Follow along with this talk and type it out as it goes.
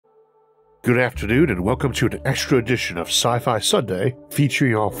Good afternoon and welcome to an extra edition of Sci-Fi Sunday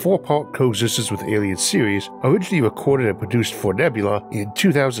featuring our 4-part Coexistence with Aliens series originally recorded and produced for Nebula in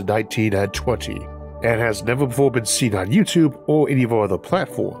 2019 and 20 and has never before been seen on YouTube or any of our other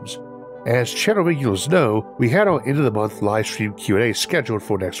platforms. As channel regulars know, we had our end-of-the-month livestream Q&A scheduled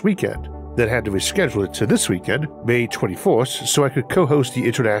for next weekend, then had to reschedule it to this weekend, May 24th, so I could co-host the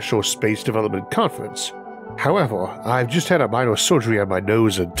International Space Development Conference. However, I've just had a minor surgery on my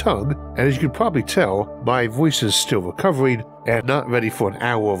nose and tongue, and as you can probably tell, my voice is still recovering and not ready for an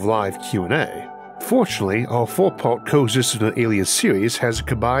hour of live Q&A. Fortunately, our 4-part Coexistence with Aliens series has a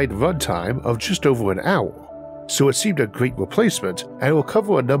combined runtime of just over an hour, so it seemed a great replacement, and will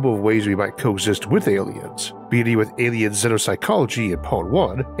cover a number of ways we might coexist with aliens, beginning with alien Xenopsychology in Part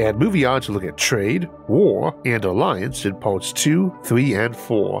 1, and moving on to look at trade, war, and alliance in Parts 2, 3, and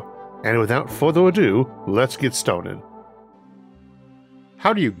 4. And without further ado, let's get started.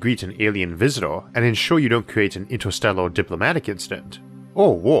 How do you greet an alien visitor and ensure you don't create an interstellar diplomatic incident?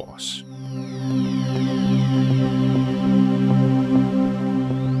 Or worse?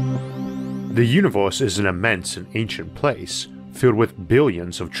 The universe is an immense and ancient place, filled with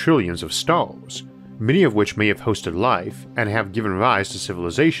billions of trillions of stars, many of which may have hosted life and have given rise to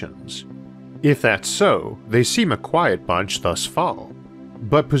civilizations. If that's so, they seem a quiet bunch thus far.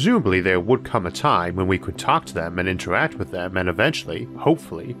 But presumably there would come a time when we could talk to them and interact with them and eventually,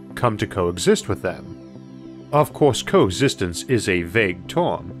 hopefully, come to coexist with them. Of course, coexistence is a vague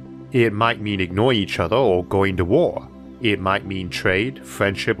term. It might mean ignoring each other or going to war. It might mean trade,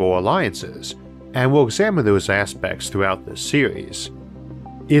 friendship, or alliances, and we'll examine those aspects throughout this series.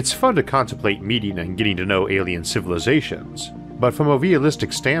 It's fun to contemplate meeting and getting to know alien civilizations, but from a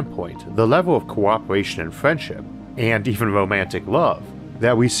realistic standpoint, the level of cooperation and friendship, and even romantic love,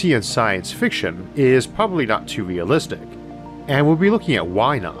 that we see in science fiction is probably not too realistic, and we'll be looking at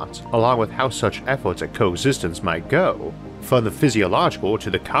why not, along with how such efforts at coexistence might go, from the physiological to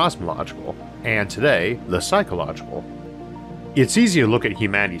the cosmological, and today, the psychological. It's easy to look at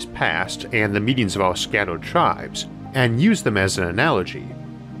humanity's past and the meetings of our scattered tribes, and use them as an analogy,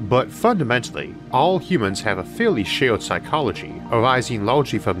 but fundamentally, all humans have a fairly shared psychology arising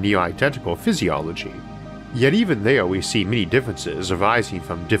largely from near-identical physiology. Yet even there we see many differences arising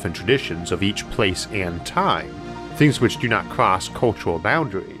from different traditions of each place and time, things which do not cross cultural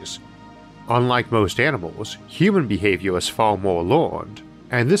boundaries. Unlike most animals, human behavior is far more learned,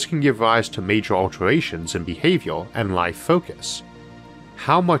 and this can give rise to major alterations in behavior and life focus.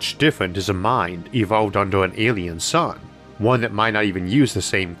 How much different is a mind evolved under an alien sun, one that might not even use the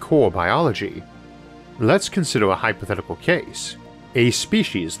same core biology? Let's consider a hypothetical case. A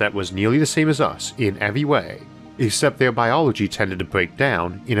species that was nearly the same as us in every way, except their biology tended to break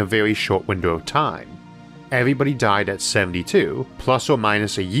down in a very short window of time. Everybody died at 72, plus or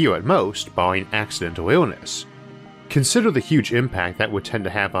minus a year at most, barring accident or illness. Consider the huge impact that would tend to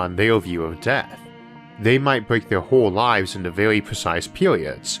have on their view of death. They might break their whole lives into very precise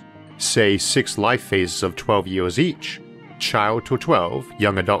periods, say 6 life phases of 12 years each, child till 12,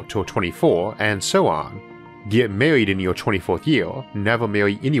 young adult till 24, and so on. Get married in your 24th year, never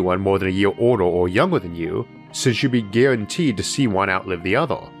marry anyone more than a year older or younger than you, since you'd be guaranteed to see one outlive the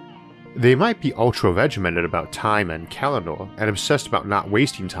other. They might be ultra regimented about time and calendar, and obsessed about not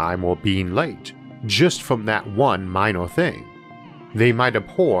wasting time or being late, just from that one minor thing. They might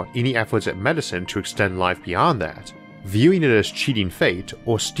abhor any efforts at medicine to extend life beyond that, viewing it as cheating fate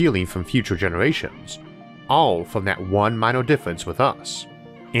or stealing from future generations, all from that one minor difference with us.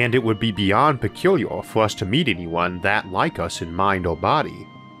 And it would be beyond peculiar for us to meet anyone that like us in mind or body.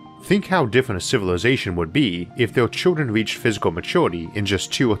 Think how different a civilization would be if their children reached physical maturity in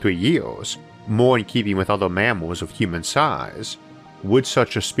just 2 or 3 years, more in keeping with other mammals of human size. Would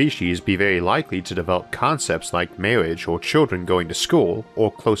such a species be very likely to develop concepts like marriage or children going to school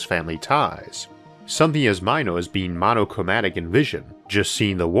or close family ties? Something as minor as being monochromatic in vision, just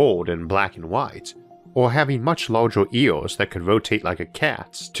seeing the world in black and white, or having much larger ears that could rotate like a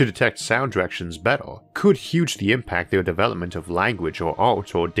cat's to detect sound directions better, could hugely impact their development of language or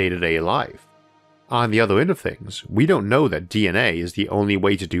art or day-to-day life. On the other end of things, we don't know that DNA is the only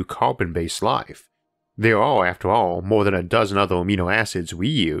way to do carbon-based life. There are, after all, more than a dozen other amino acids we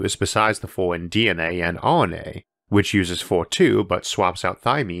use besides the 4 in DNA and RNA, which uses 4 too but swaps out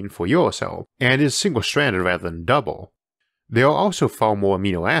thymine for uracil, and is single-stranded rather than double. There are also far more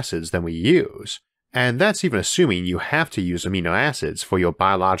amino acids than we use, and that's even assuming you have to use amino acids for your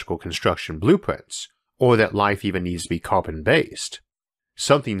biological construction blueprints, or that life even needs to be carbon-based.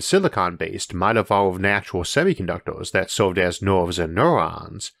 Something silicon-based might evolve natural semiconductors that served as nerves and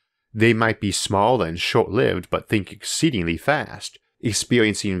neurons. They might be small and short-lived but think exceedingly fast,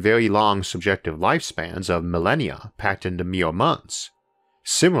 experiencing very long subjective lifespans of millennia packed into mere months.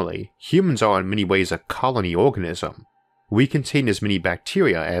 Similarly, humans are in many ways a colony organism. We contain as many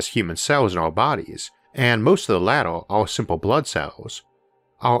bacteria as human cells in our bodies, and most of the latter are simple blood cells.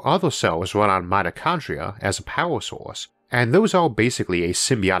 Our other cells run on mitochondria as a power source, and those are basically a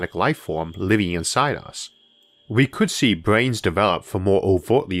symbiotic life form living inside us. We could see brains develop for more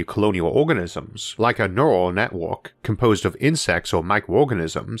overtly colonial organisms, like a neural network composed of insects or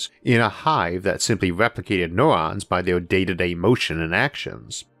microorganisms in a hive that simply replicated neurons by their day-to-day motion and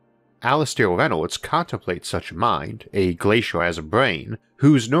actions. Alastair Reynolds contemplates such a mind, a glacier as a brain,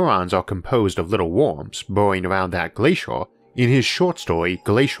 whose neurons are composed of little worms burrowing around that glacier, in his short story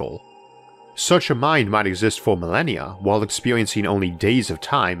Glacial. Such a mind might exist for millennia while experiencing only days of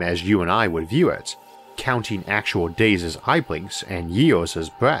time as you and I would view it, counting actual days as eye blinks and years as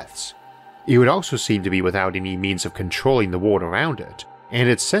breaths. It would also seem to be without any means of controlling the world around it, and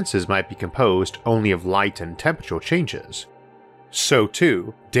its senses might be composed only of light and temperature changes. So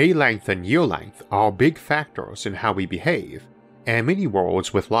too, day length and year length are big factors in how we behave, and many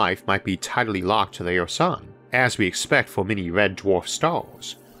worlds with life might be tidally locked to their sun, as we expect for many red dwarf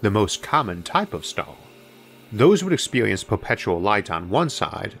stars, the most common type of star. Those would experience perpetual light on one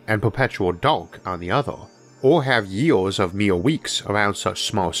side and perpetual dark on the other, or have years of mere weeks around such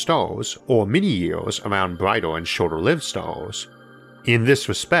small stars, or many years around brighter and shorter-lived stars. In this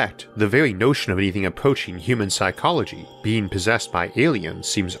respect, the very notion of anything approaching human psychology being possessed by aliens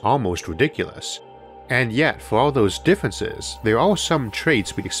seems almost ridiculous. And yet, for all those differences, there are some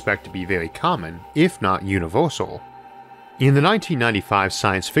traits we'd expect to be very common, if not universal. In the 1995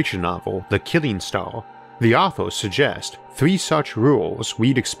 science fiction novel The Killing Star, the authors suggest 3 such rules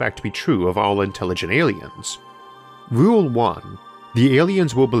we'd expect to be true of all intelligent aliens. Rule 1. The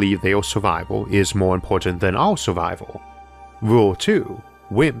aliens will believe their survival is more important than our survival. Rule 2.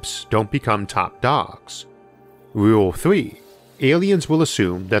 Wimps don't become top dogs. Rule 3. Aliens will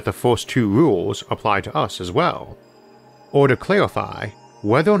assume that the first 2 rules apply to us as well. Or to clarify,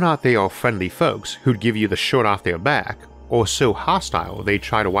 whether or not they are friendly folks who'd give you the shirt off their back, or so hostile they'd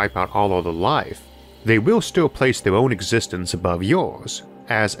try to wipe out all other life, they will still place their own existence above yours,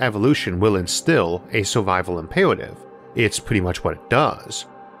 as evolution will instill a survival imperative. It's pretty much what it does.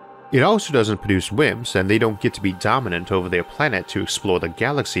 It also doesn't produce wimps, and they don't get to be dominant over their planet to explore the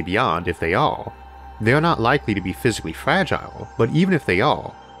galaxy beyond if they are. They're not likely to be physically fragile, but even if they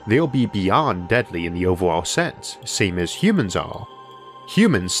are, they'll be beyond deadly in the overall sense, same as humans are.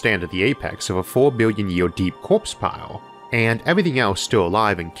 Humans stand at the apex of a 4 billion year deep corpse pile, and everything else still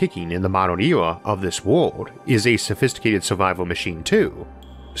alive and kicking in the modern era of this world is a sophisticated survival machine too.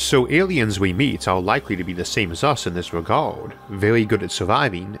 So aliens we meet are likely to be the same as us in this regard, very good at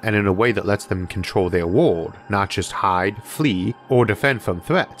surviving and in a way that lets them control their world, not just hide, flee, or defend from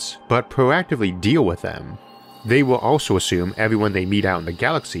threats, but proactively deal with them. They will also assume everyone they meet out in the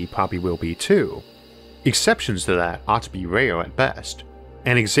galaxy probably will be too. Exceptions to that ought to be rare at best.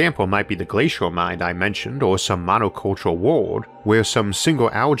 An example might be the glacial mind I mentioned, or some monocultural world where some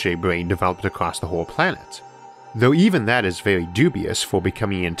single algae brain developed across the whole planet. Though even that is very dubious for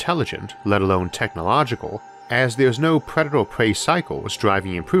becoming intelligent, let alone technological, as there's no predator-prey cycles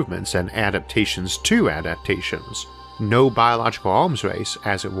driving improvements and adaptations to adaptations, no biological arms race,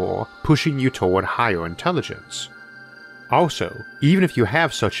 as it were, pushing you toward higher intelligence. Also, even if you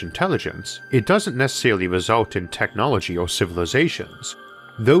have such intelligence, it doesn't necessarily result in technology or civilizations.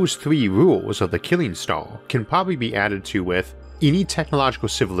 Those 3 rules of the Killing Star can probably be added to with any technological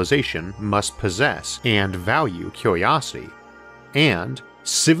civilization must possess and value curiosity, and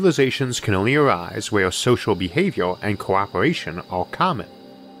civilizations can only arise where social behavior and cooperation are common.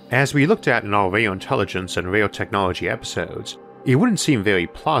 As we looked at in our Rare Intelligence and Rare Technology episodes, it wouldn't seem very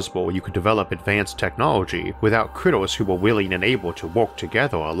plausible you could develop advanced technology without critters who were willing and able to work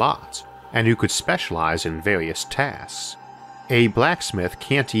together a lot, and who could specialize in various tasks. A blacksmith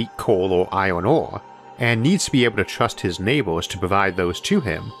can't eat coal or iron ore, and needs to be able to trust his neighbors to provide those to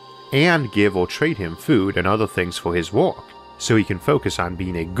him, and give or trade him food and other things for his work, so he can focus on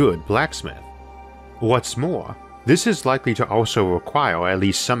being a good blacksmith. What's more, this is likely to also require at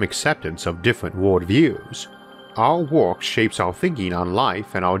least some acceptance of different worldviews. Our work shapes our thinking on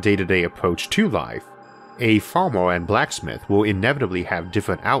life and our day-to-day approach to life. A farmer and blacksmith will inevitably have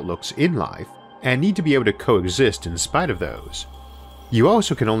different outlooks in life, and need to be able to coexist in spite of those. You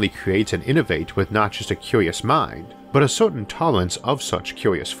also can only create and innovate with not just a curious mind, but a certain tolerance of such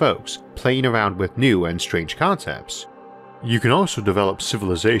curious folks, playing around with new and strange concepts. You can also develop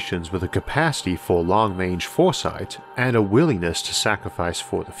civilizations with a capacity for long-range foresight and a willingness to sacrifice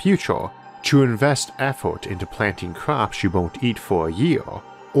for the future, to invest effort into planting crops you won't eat for a year,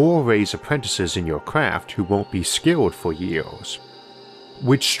 or raise apprentices in your craft who won't be skilled for years.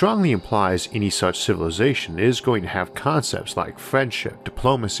 Which strongly implies any such civilization is going to have concepts like friendship,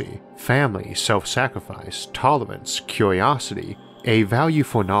 diplomacy, family, self-sacrifice, tolerance, curiosity, a value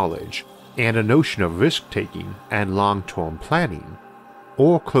for knowledge, and a notion of risk-taking and long-term planning,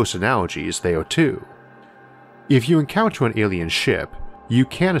 or close analogies there too. If you encounter an alien ship, you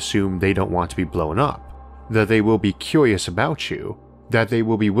can assume they don't want to be blown up, that they will be curious about you, that they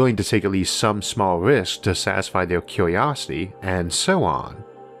will be willing to take at least some small risk to satisfy their curiosity, and so on.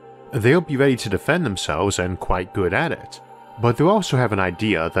 They'll be ready to defend themselves and quite good at it, but they'll also have an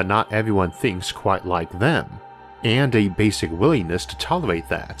idea that not everyone thinks quite like them, and a basic willingness to tolerate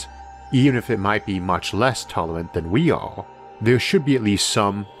that. Even if it might be much less tolerant than we are, there should be at least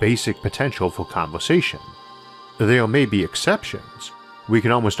some basic potential for conversation. There may be exceptions. We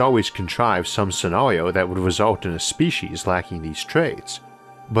can almost always contrive some scenario that would result in a species lacking these traits,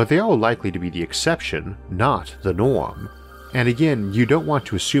 but they are likely to be the exception, not the norm. And again, you don't want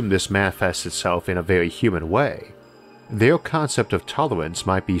to assume this manifests itself in a very human way. Their concept of tolerance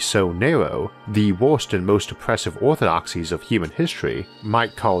might be so narrow, the worst and most oppressive orthodoxies of human history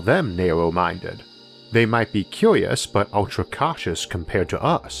might call them narrow-minded. They might be curious but ultra-cautious compared to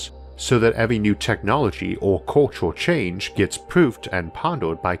us, so that every new technology or cultural change gets proofed and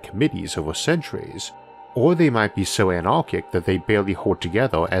pondered by committees over centuries, or they might be so anarchic that they barely hold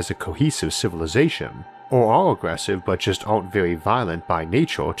together as a cohesive civilization, or are aggressive but just aren't very violent by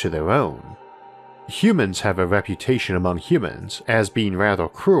nature to their own. Humans have a reputation among humans as being rather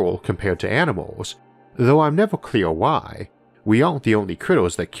cruel compared to animals, though I'm never clear why. We aren't the only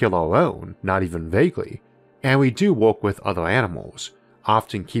critters that kill our own, not even vaguely, and we do work with other animals,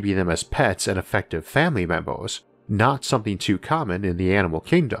 often keeping them as pets and effective family members, not something too common in the animal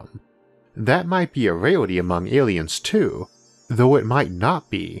kingdom. That might be a rarity among aliens too, though it might not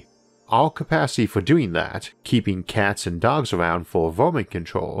be. Our capacity for doing that, keeping cats and dogs around for vermin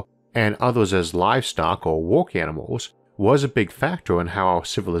control, and others as livestock or work animals, was a big factor in how our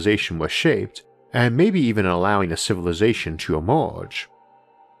civilization was shaped, and maybe even in allowing a civilization to emerge.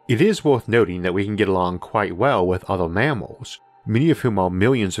 It is worth noting that we can get along quite well with other mammals, many of whom are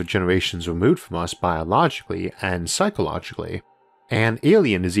millions of generations removed from us biologically and psychologically. An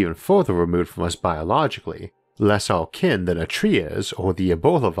alien is even further removed from us biologically, less our kin than a tree is or the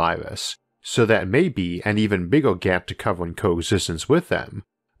Ebola virus, so that may be an even bigger gap to cover in coexistence with them,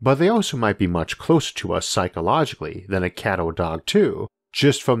 but they also might be much closer to us psychologically than a cat or dog too,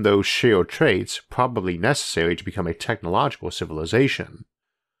 just from those shared traits probably necessary to become a technological civilization.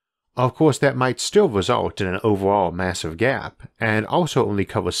 Of course, that might still result in an overall massive gap, and also only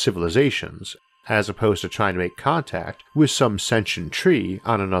cover civilizations, as opposed to trying to make contact with some sentient tree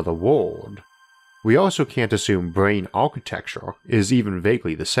on another world. We also can't assume brain architecture is even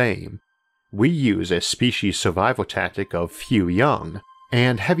vaguely the same. We use a species survival tactic of few young,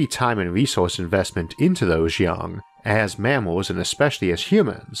 and heavy time and resource investment into those young, as mammals and especially as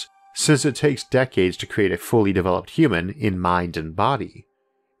humans, since it takes decades to create a fully developed human in mind and body.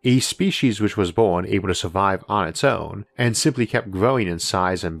 A species which was born able to survive on its own, and simply kept growing in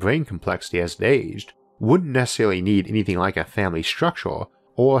size and brain complexity as it aged, wouldn't necessarily need anything like a family structure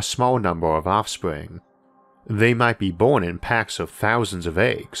or a small number of offspring. They might be born in packs of thousands of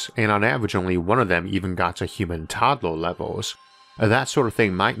eggs, and on average only one of them even got to human toddler levels. That sort of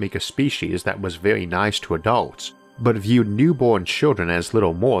thing might make a species that was very nice to adults, but viewed newborn children as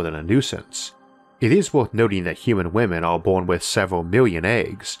little more than a nuisance. It is worth noting that human women are born with several million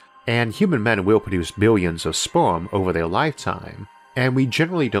eggs, and human men will produce billions of sperm over their lifetime, and we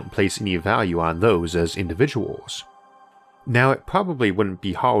generally don't place any value on those as individuals. Now, it probably wouldn't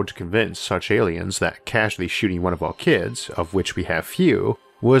be hard to convince such aliens that casually shooting one of our kids, of which we have few,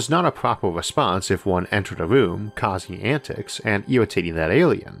 was not a proper response if one entered a room causing antics and irritating that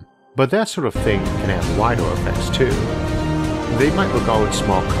alien, but that sort of thing can have wider effects too. They might regard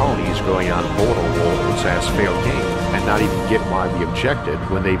small colonies growing on border walls as fair game and not even get why we objected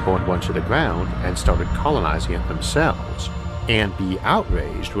when they burned one to the ground and started colonizing it themselves, and be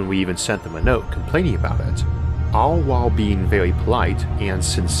outraged when we even sent them a note complaining about it, all while being very polite and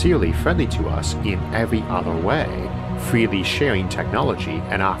sincerely friendly to us in every other way, freely sharing technology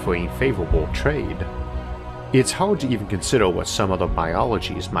and offering favorable trade. It's hard to even consider what some other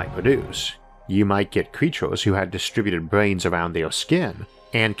biologies might produce. You might get creatures who had distributed brains around their skin,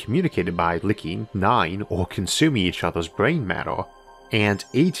 and communicated by licking, gnawing, or consuming each other's brain matter, and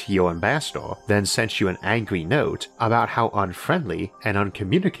ate your ambassador, then sent you an angry note about how unfriendly and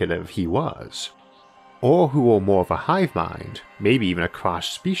uncommunicative he was. or who were more of a hive mind, maybe even a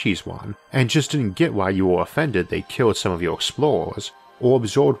cross-species one, and just didn't get why you were offended they killed some of your explorers, or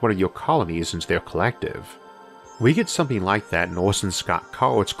absorbed one of your colonies into their collective. We get something like that in Orson Scott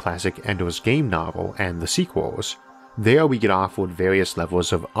Card's classic Ender's Game novel and the sequels. There we get offered various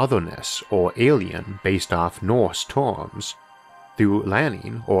levels of otherness or alien based off Norse terms, through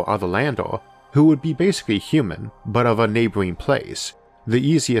Lanning or Otherlander, who would be basically human but of a neighboring place, the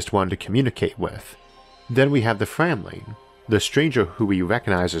easiest one to communicate with. Then we have the Framling, the stranger who we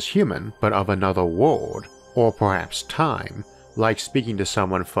recognize as human but of another world, or perhaps time, like speaking to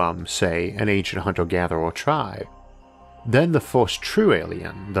someone from, say, an ancient hunter-gatherer tribe. Then the first true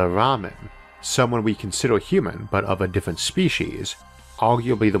alien, the Raman, someone we consider human but of a different species,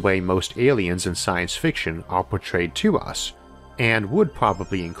 arguably the way most aliens in science fiction are portrayed to us, and would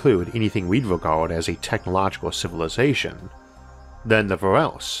probably include anything we'd regard as a technological civilization. Then the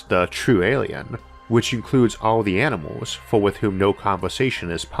Varels, the true alien, which includes all the animals for with whom no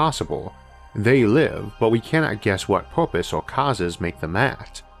conversation is possible. They live, but we cannot guess what purpose or causes make them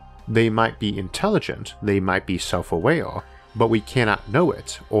act. They might be intelligent, they might be self-aware, but we cannot know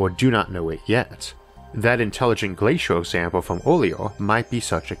it, or do not know it yet. That intelligent glacier example from earlier might be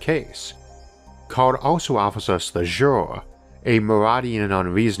such a case. Card also offers us the Jur, a marauding and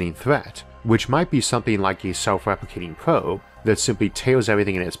unreasoning threat, which might be something like a self-replicating probe that simply tears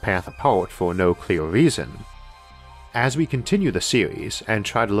everything in its path apart for no clear reason. As we continue the series and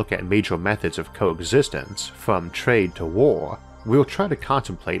try to look at major methods of coexistence, from trade to war, we'll try to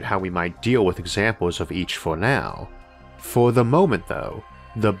contemplate how we might deal with examples of each for now. For the moment though,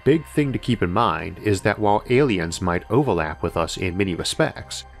 the big thing to keep in mind is that while aliens might overlap with us in many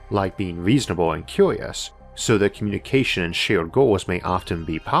respects, like being reasonable and curious, so that communication and shared goals may often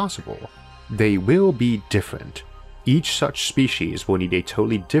be possible, they will be different. Each such species will need a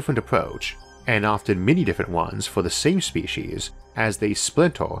totally different approach, and often many different ones for the same species, as they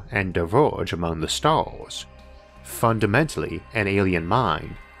splinter and diverge among the stars. Fundamentally, an alien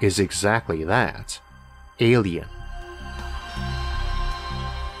mind is exactly that. Alien.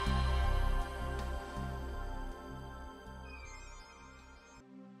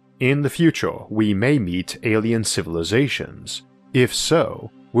 In the future, we may meet alien civilizations. If so,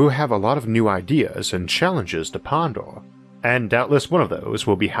 we'll have a lot of new ideas and challenges to ponder, and doubtless one of those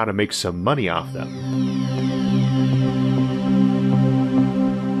will be how to make some money off them.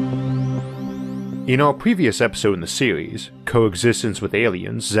 In our previous episode in the series, Coexistence with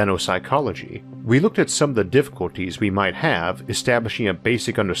Aliens, Xenopsychology, we looked at some of the difficulties we might have establishing a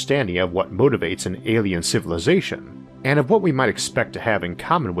basic understanding of what motivates an alien civilization, and of what we might expect to have in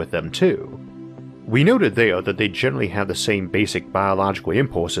common with them too. We noted there that they generally have the same basic biological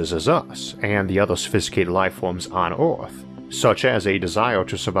impulses as us and the other sophisticated life forms on Earth, such as a desire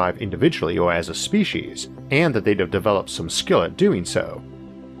to survive individually or as a species, and that they'd have developed some skill at doing so.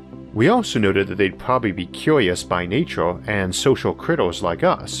 We also noted that they'd probably be curious by nature and social critters like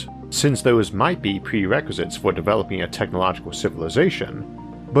us, since those might be prerequisites for developing a technological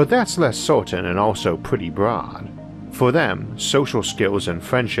civilization, but that's less certain and also pretty broad. For them, social skills and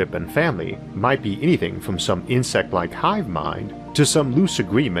friendship and family might be anything from some insect-like hive mind to some loose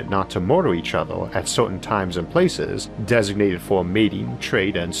agreement not to murder each other at certain times and places designated for mating,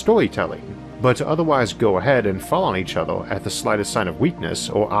 trade, and storytelling, but to otherwise go ahead and fall on each other at the slightest sign of weakness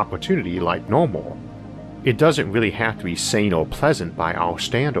or opportunity like normal. It doesn't really have to be sane or pleasant by our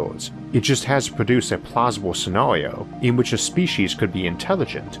standards, it just has to produce a plausible scenario in which a species could be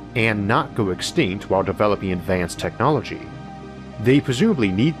intelligent and not go extinct while developing advanced technology. They presumably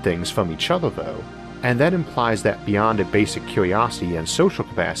need things from each other though, and that implies that beyond a basic curiosity and social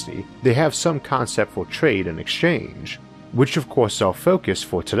capacity, they have some concept for trade and exchange, which of course is our focus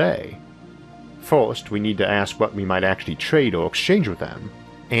for today. First, we need to ask what we might actually trade or exchange with them,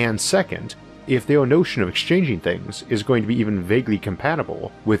 and second, if their notion of exchanging things is going to be even vaguely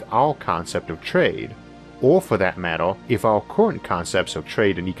compatible with our concept of trade, or for that matter, if our current concepts of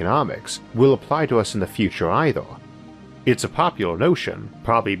trade and economics will apply to us in the future either. It's a popular notion,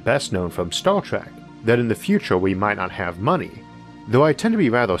 probably best known from Star Trek, that in the future we might not have money, though I tend to be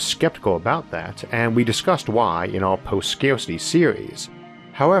rather skeptical about that, and we discussed why in our post-scarcity series.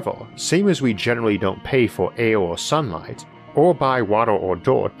 However, same as we generally don't pay for air or sunlight, or buy water or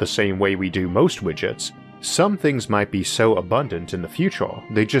dirt the same way we do most widgets, some things might be so abundant in the future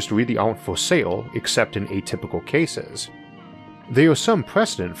they just really aren't for sale except in atypical cases. There is some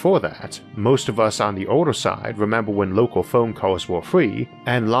precedent for that. Most of us on the older side remember when local phone calls were free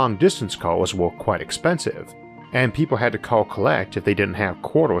and long distance calls were quite expensive, and people had to call collect if they didn't have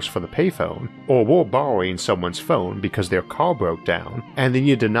quarters for the payphone, or were borrowing someone's phone because their car broke down and they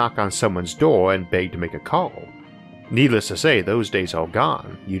needed to knock on someone's door and beg to make a call. Needless to say, those days are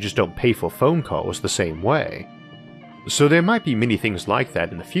gone. You just don't pay for phone calls the same way. So there might be many things like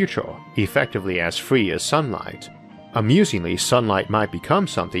that in the future, effectively as free as sunlight. Amusingly, sunlight might become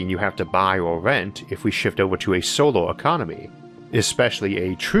something you have to buy or rent if we shift over to a solar economy, especially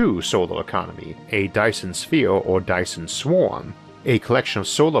a true solar economy, a Dyson sphere or Dyson swarm, a collection of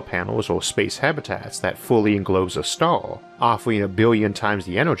solar panels or space habitats that fully englobes a star, offering 1 billion times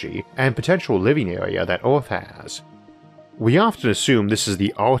the energy and potential living area that Earth has. We often assume this is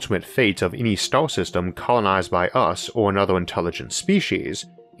the ultimate fate of any star system colonized by us or another intelligent species,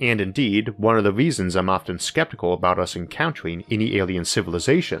 and indeed, one of the reasons I'm often skeptical about us encountering any alien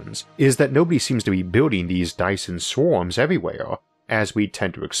civilizations is that nobody seems to be building these Dyson swarms everywhere, as we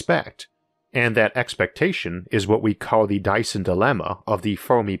tend to expect, and that expectation is what we call the Dyson dilemma of the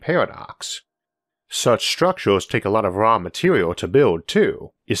Fermi paradox. Such structures take a lot of raw material to build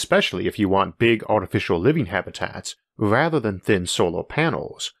too, especially if you want big artificial living habitats rather than thin solar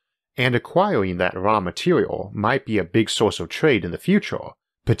panels, and acquiring that raw material might be a big source of trade in the future,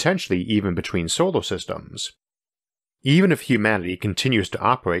 potentially even between solar systems. Even if humanity continues to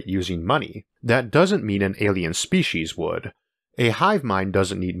operate using money, that doesn't mean an alien species would. A hive mind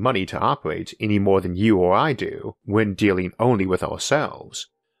doesn't need money to operate any more than you or I do when dealing only with ourselves.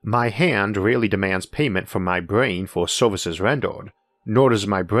 My hand rarely demands payment from my brain for services rendered, nor does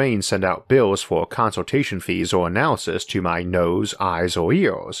my brain send out bills for consultation fees or analysis to my nose, eyes, or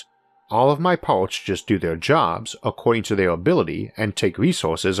ears. All of my parts just do their jobs according to their ability and take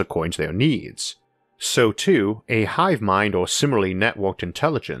resources according to their needs. So too, a hive mind or similarly networked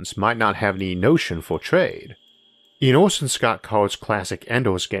intelligence might not have any notion for trade. In Orson Scott Card's classic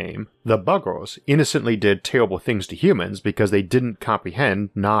Ender's Game, the buggers innocently did terrible things to humans because they didn't comprehend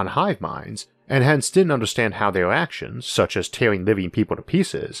non-hive minds, and hence didn't understand how their actions, such as tearing living people to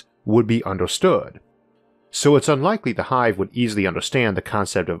pieces, would be understood. So it's unlikely the hive would easily understand the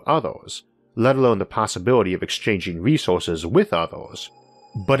concept of others, let alone the possibility of exchanging resources with others.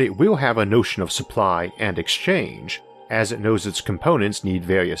 But it will have a notion of supply and exchange, as it knows its components need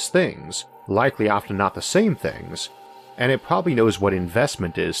various things, likely often not the same things, and it probably knows what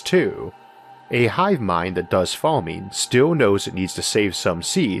investment is too. A hive mind that does farming still knows it needs to save some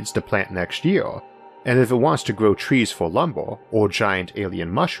seeds to plant next year, and if it wants to grow trees for lumber or giant alien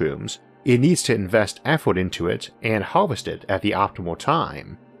mushrooms, it needs to invest effort into it and harvest it at the optimal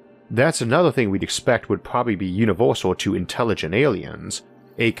time. That's another thing we'd expect would probably be universal to intelligent aliens,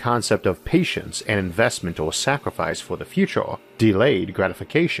 a concept of patience and investment or sacrifice for the future, delayed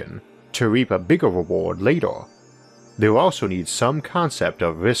gratification, to reap a bigger reward later. They'll also need some concept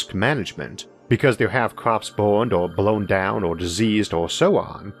of risk management, because they'll have crops burned or blown down or diseased or so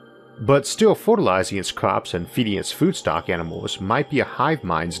on. But still, fertilizing its crops and feeding its food stock animals might be a hive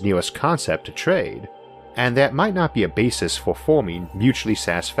mind's nearest concept to trade, and that might not be a basis for forming mutually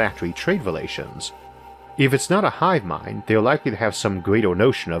satisfactory trade relations. If it's not a hive mind, they're likely to have some greater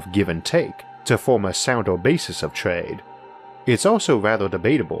notion of give and take to form a sounder basis of trade. It's also rather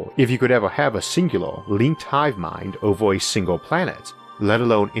debatable if you could ever have a singular, linked hive mind over a single planet, let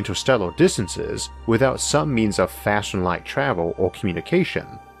alone interstellar distances, without some means of fast and light travel or communication,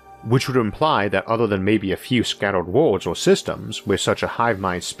 which would imply that other than maybe a few scattered worlds or systems where such a hive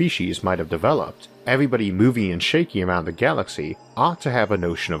mind species might have developed, everybody moving and shaking around the galaxy ought to have a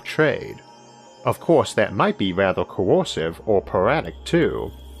notion of trade. Of course, that might be rather coercive or sporadic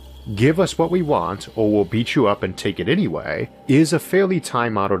too. Give us what we want or we'll beat you up and take it anyway is a fairly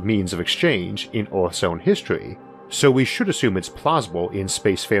time-honored means of exchange in Earth's own history, so we should assume it's plausible in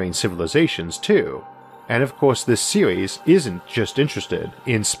spacefaring civilizations too. And of course this series isn't just interested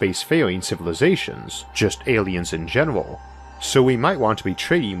in spacefaring civilizations, just aliens in general, so we might want to be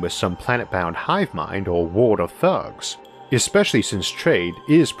trading with some planet-bound hive mind or world of thugs, especially since trade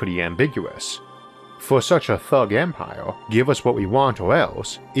is pretty ambiguous. For such a thug empire, give us what we want or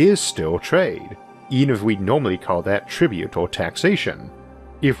else is still trade, even if we'd normally call that tribute or taxation.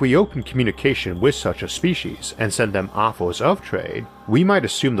 If we open communication with such a species and send them offers of trade, we might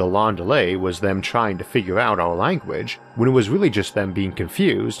assume the long delay was them trying to figure out our language when it was really just them being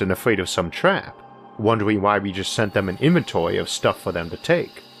confused and afraid of some trap, wondering why we just sent them an inventory of stuff for them to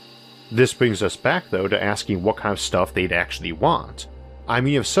take. This brings us back though to asking what kind of stuff they'd actually want. I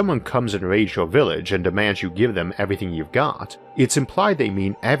mean, if someone comes and raids your village and demands you give them everything you've got, it's implied they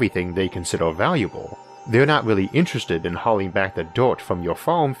mean everything they consider valuable. They're not really interested in hauling back the dirt from your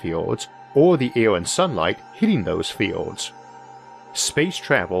farm fields or the air and sunlight hitting those fields. Space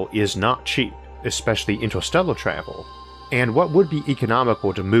travel is not cheap, especially interstellar travel, and what would be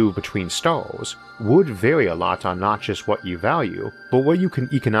economical to move between stars would vary a lot on not just what you value, but what you can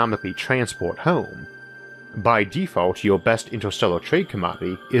economically transport home. By default, your best interstellar trade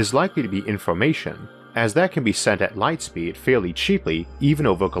commodity is likely to be information, as that can be sent at light speed fairly cheaply even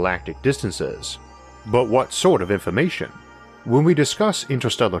over galactic distances. But what sort of information? When we discuss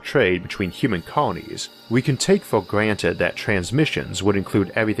interstellar trade between human colonies, we can take for granted that transmissions would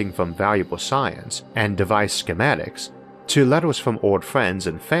include everything from valuable science and device schematics, to letters from old friends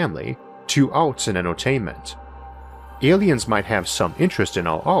and family, to arts and entertainment. Aliens might have some interest in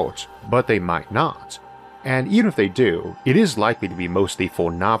our art, but they might not. And even if they do, it is likely to be mostly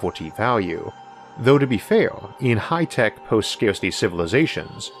for novelty value. Though to be fair, in high-tech post-scarcity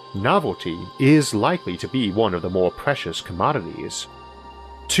civilizations, novelty is likely to be one of the more precious commodities.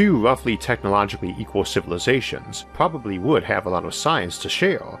 Two roughly technologically equal civilizations probably would have a lot of science to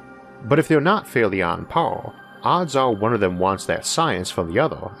share, but if they're not fairly on par, odds are one of them wants that science from the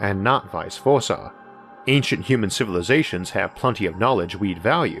other and not vice versa. Ancient human civilizations have plenty of knowledge we'd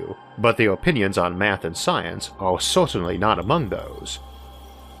value, but their opinions on math and science are certainly not among those.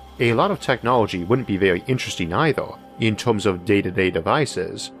 A lot of technology wouldn't be very interesting either, in terms of day-to-day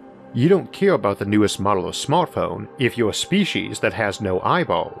devices. You don't care about the newest model of smartphone if you're a species that has no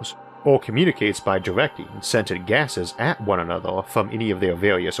eyeballs, or communicates by directing scented gases at one another from any of their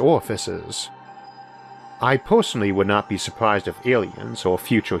various orifices. I personally would not be surprised if aliens or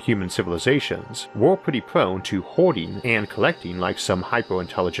future human civilizations were pretty prone to hoarding and collecting like some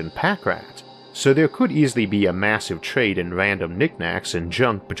hyper-intelligent pack rat, so there could easily be a massive trade in random knickknacks and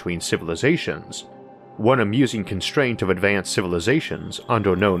junk between civilizations. One amusing constraint of advanced civilizations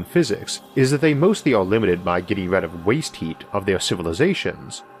under known physics is that they mostly are limited by getting rid of waste heat of their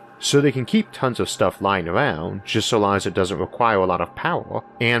civilizations, so they can keep tons of stuff lying around just so long as it doesn't require a lot of power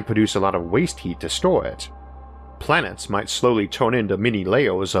and produce a lot of waste heat to store it. Planets might slowly turn into mini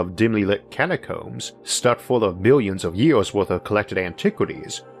layers of dimly lit catacombs stuffed full of millions of years worth of collected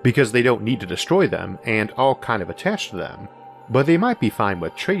antiquities because they don't need to destroy them and are kind of attached to them, but they might be fine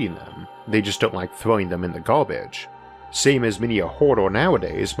with trading them, they just don't like throwing them in the garbage. Same as many a hoarder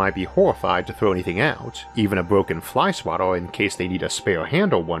nowadays might be horrified to throw anything out, even a broken fly swatter in case they need a spare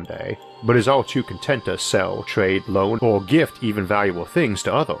handle one day, but is all too content to sell, trade, loan, or gift even valuable things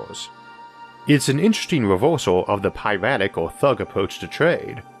to others. It's an interesting reversal of the piratic or thug approach to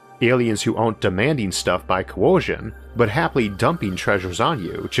trade. Aliens who aren't demanding stuff by coercion, but happily dumping treasures on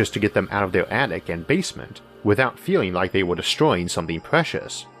you just to get them out of their attic and basement, without feeling like they were destroying something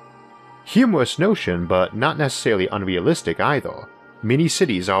precious. Humorous notion, but not necessarily unrealistic either. Many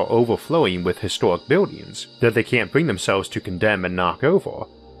cities are overflowing with historic buildings that they can't bring themselves to condemn and knock over,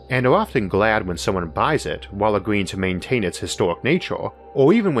 and are often glad when someone buys it while agreeing to maintain its historic nature,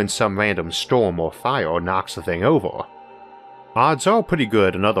 or even when some random storm or fire knocks the thing over. Odds are pretty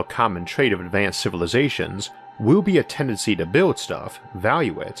good another common trait of advanced civilizations will be a tendency to build stuff,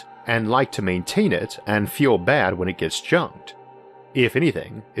 value it, and like to maintain it and feel bad when it gets junked. If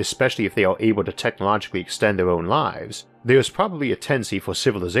anything, especially if they are able to technologically extend their own lives, there's probably a tendency for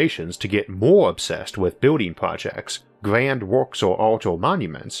civilizations to get more obsessed with building projects, grand works or art or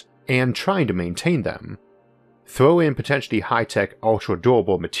monuments, and trying to maintain them. Throw in potentially high-tech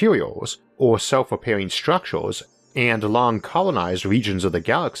ultra-durable materials, or self-repairing structures, and long-colonized regions of the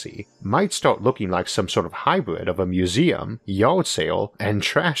galaxy might start looking like some sort of hybrid of a museum, yard sale, and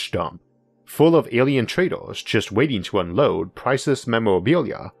trash dump, full of alien traders just waiting to unload priceless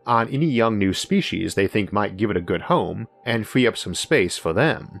memorabilia on any young new species they think might give it a good home and free up some space for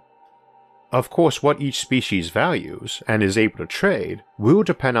them. Of course, what each species values and is able to trade will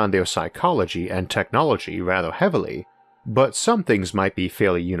depend on their psychology and technology rather heavily, but some things might be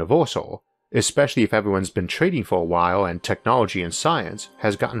fairly universal, especially if everyone's been trading for a while and technology and science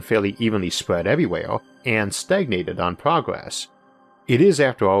has gotten fairly evenly spread everywhere and stagnated on progress. It is,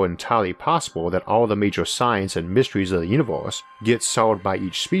 after all, entirely possible that all the major science and mysteries of the universe get solved by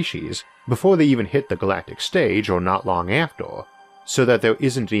each species before they even hit the galactic stage or not long after, so that there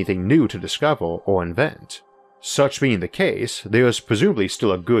isn't anything new to discover or invent. Such being the case, there is presumably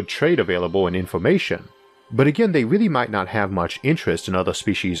still a good trade available in information, but again they really might not have much interest in other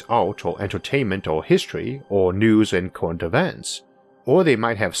species' art or entertainment or history or news and current events, or they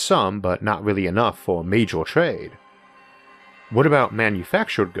might have some but not really enough for major trade. What about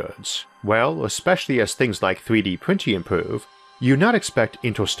manufactured goods? Well, especially as things like 3D printing improve, you'd not expect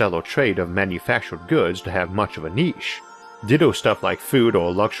interstellar trade of manufactured goods to have much of a niche. Ditto stuff like food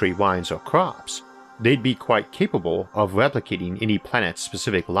or luxury wines or crops. They'd be quite capable of replicating any planet's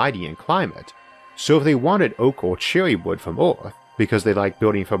specific lighting and climate, so if they wanted oak or cherry wood from Earth, because they like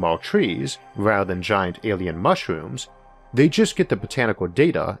building from our trees rather than giant alien mushrooms, they just get the botanical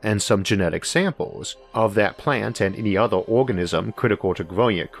data and some genetic samples of that plant and any other organism critical to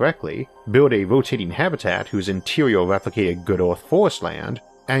growing it correctly, build a rotating habitat whose interior replicated good Earth forest land,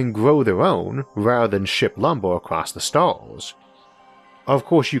 and grow their own rather than ship lumber across the stars. Of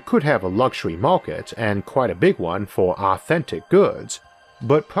course, you could have a luxury market, and quite a big one, for authentic goods,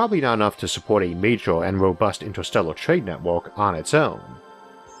 but probably not enough to support a major and robust interstellar trade network on its own.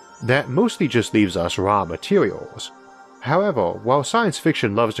 That mostly just leaves us raw materials. However, while science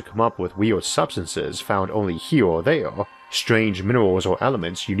fiction loves to come up with weird substances found only here or there, strange minerals or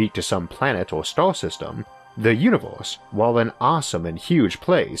elements unique to some planet or star system, the universe, while an awesome and huge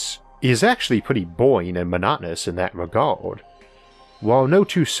place, is actually pretty boring and monotonous in that regard. While no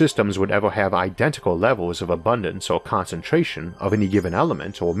two systems would ever have identical levels of abundance or concentration of any given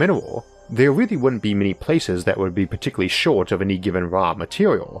element or mineral, there really wouldn't be many places that would be particularly short of any given raw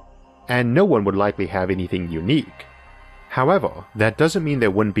material, and no one would likely have anything unique. However, that doesn't mean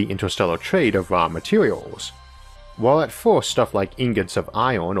there wouldn't be interstellar trade of raw materials. While at first stuff like ingots of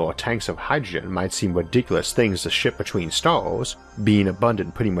iron or tanks of hydrogen might seem ridiculous things to ship between stars, being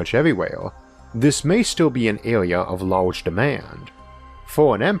abundant pretty much everywhere, this may still be an area of large demand.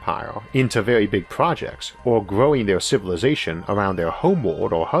 For an empire, into very big projects, or growing their civilization around their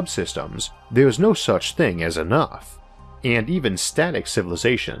homeworld or hub systems, there's no such thing as enough. And even static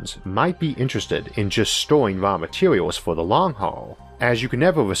civilizations might be interested in just storing raw materials for the long haul, as you can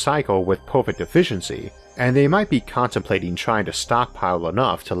never recycle with perfect efficiency, and they might be contemplating trying to stockpile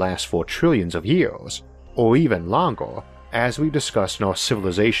enough to last for trillions of years, or even longer, as we discussed in our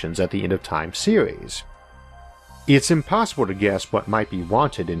Civilizations at the End of Time series. It's impossible to guess what might be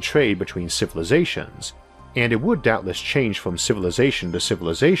wanted in trade between civilizations, and it would doubtless change from civilization to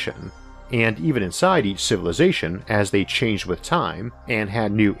civilization, and even inside each civilization as they changed with time and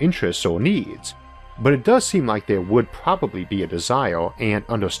had new interests or needs, but it does seem like there would probably be a desire and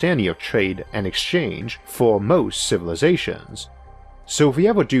understanding of trade and exchange for most civilizations. So if we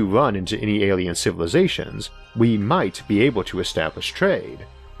ever do run into any alien civilizations, we might be able to establish trade,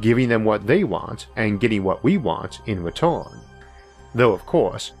 giving them what they want and getting what we want in return. Though of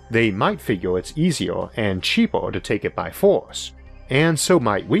course, they might figure it's easier and cheaper to take it by force, and so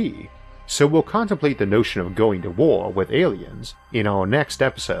might we. So we'll contemplate the notion of going to war with aliens in our next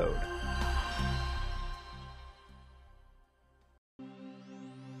episode.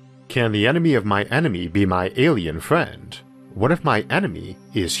 Can the enemy of my enemy be my alien friend? What if my enemy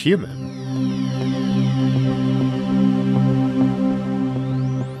is human?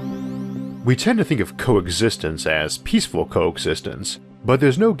 We tend to think of coexistence as peaceful coexistence, but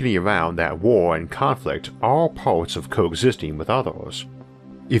there's no getting around that war and conflict are parts of coexisting with others.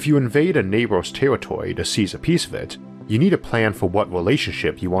 If you invade a neighbor's territory to seize a piece of it, you need a plan for what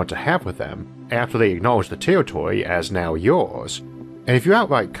relationship you want to have with them after they acknowledge the territory as now yours. And if you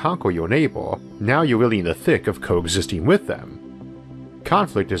outright conquer your neighbor, now you're really in the thick of coexisting with them.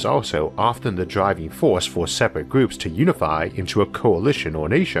 Conflict is also often the driving force for separate groups to unify into a coalition or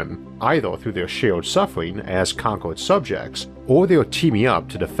nation, either through their shared suffering as conquered subjects, or their teaming up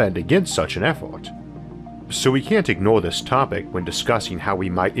to defend against such an effort. So we can't ignore this topic when discussing how we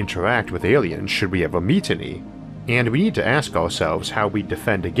might interact with aliens should we ever meet any, and we need to ask ourselves how we'd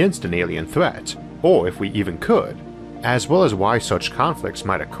defend against an alien threat, or if we even could, as well as why such conflicts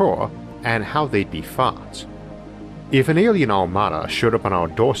might occur and how they'd be fought. If an alien armada showed up on our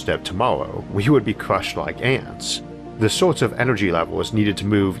doorstep tomorrow, we would be crushed like ants. The sorts of energy levels needed to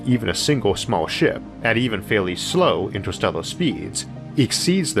move even a single small ship at even fairly slow interstellar speeds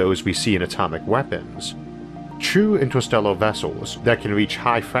exceeds those we see in atomic weapons. True interstellar vessels that can reach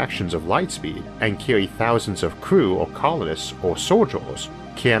high fractions of light speed and carry thousands of crew or colonists or soldiers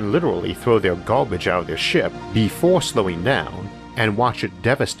can literally throw their garbage out of their ship before slowing down and watch it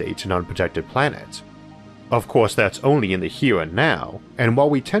devastate an unprotected planet. Of course, that's only in the here and now, and while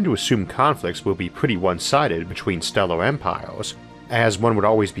we tend to assume conflicts will be pretty one-sided between stellar empires, as one would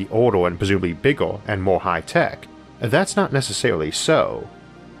always be older and presumably bigger and more high-tech, that's not necessarily so.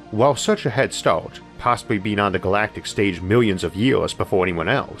 While such a head start, possibly being on the galactic stage millions of years before anyone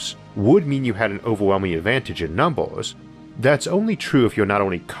else, would mean you had an overwhelming advantage in numbers, that's only true if you're not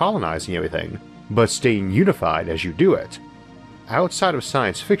only colonizing everything, but staying unified as you do it. Outside of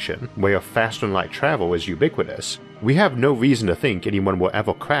science fiction, where faster-than-light travel is ubiquitous, we have no reason to think anyone will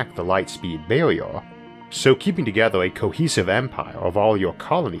ever crack the light speed barrier. So keeping together a cohesive empire of all your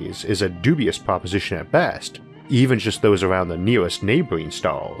colonies is a dubious proposition at best, even just those around the nearest neighboring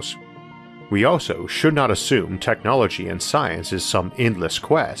stars. We also should not assume technology and science is some endless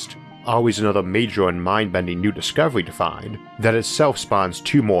quest, always another major and mind-bending new discovery to find that itself spawns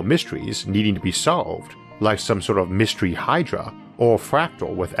 2 more mysteries needing to be solved, like some sort of mystery hydra or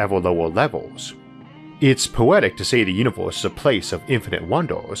fractal with ever lower levels. It's poetic to say the universe is a place of infinite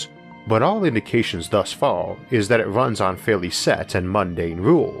wonders, but all indications thus far is that it runs on fairly set and mundane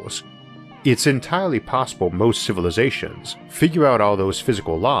rules. It's entirely possible most civilizations figure out all those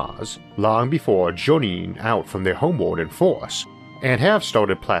physical laws long before journeying out from their homeworld in force, and have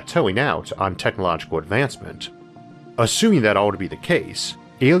started plateauing out on technological advancement. Assuming that all to be the case,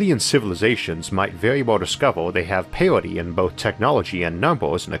 alien civilizations might very well discover they have parity in both technology and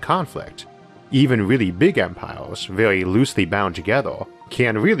numbers in a conflict. Even really big empires, very loosely bound together,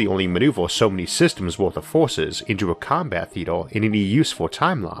 can really only maneuver so many systems worth of forces into a combat theater in any useful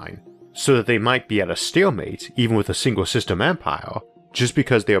timeline, so that they might be at a stalemate even with a single system empire, just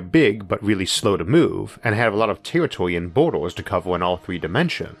because they're big but really slow to move and have a lot of territory and borders to cover in all 3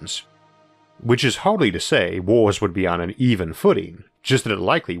 dimensions. Which is hardly to say wars would be on an even footing, just that it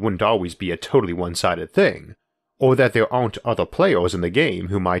likely wouldn't always be a totally one-sided thing, or that there aren't other players in the game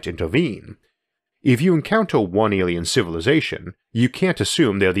who might intervene. If you encounter one alien civilization, you can't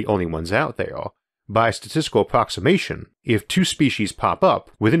assume they're the only ones out there. By statistical approximation, if 2 species pop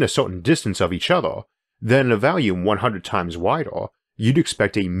up within a certain distance of each other, then a volume 100 times wider, you'd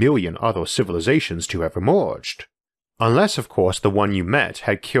expect a million other civilizations to have emerged. Unless, of course, the one you met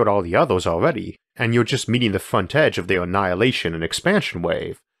had killed all the others already, and you're just meeting the front edge of their annihilation and expansion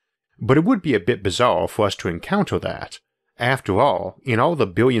wave. But it would be a bit bizarre for us to encounter that. After all, in all the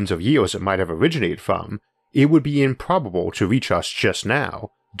billions of years it might have originated from, it would be improbable to reach us just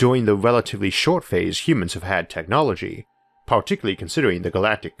now, during the relatively short phase humans have had technology, particularly considering the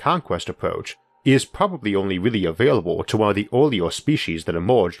galactic conquest approach is probably only really available to one of the earlier species that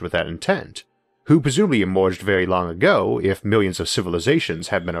emerged with that intent, who presumably emerged very long ago if millions of civilizations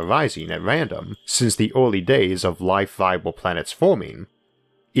have been arising at random since the early days of life-viable planets forming.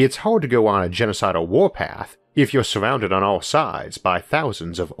 It's hard to go on a genocidal warpath if you're surrounded on all sides by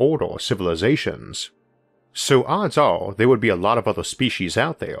thousands of older civilizations. So odds are there would be a lot of other species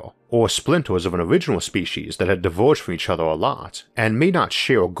out there, or splinters of an original species that had diverged from each other a lot and may not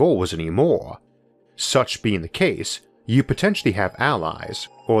share goals anymore. Such being the case, you potentially have allies,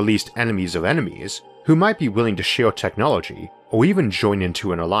 or at least enemies of enemies, who might be willing to share technology or even join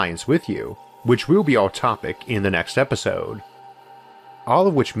into an alliance with you, which will be our topic in the next episode. All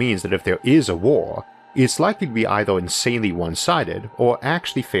of which means that if there is a war, it's likely to be either insanely one-sided or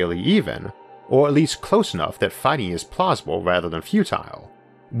actually fairly even, or at least close enough that fighting is plausible rather than futile,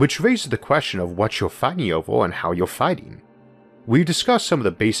 which raises the question of what you're fighting over and how you're fighting. We've discussed some of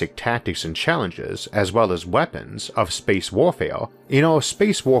the basic tactics and challenges, as well as weapons, of space warfare in our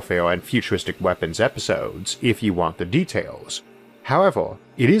Space Warfare and Futuristic Weapons episodes if you want the details. However,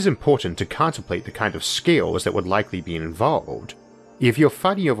 it is important to contemplate the kind of scales that would likely be involved. If you're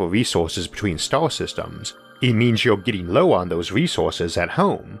fighting over resources between star systems, it means you're getting low on those resources at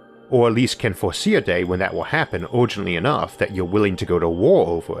home, or at least can foresee a day when that will happen urgently enough that you're willing to go to war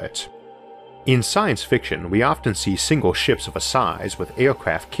over it. In science fiction, we often see single ships of a size with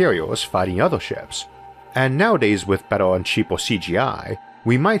aircraft carriers fighting other ships, and nowadays with better and cheaper CGI,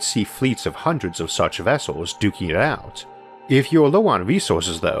 we might see fleets of hundreds of such vessels duking it out. If you're low on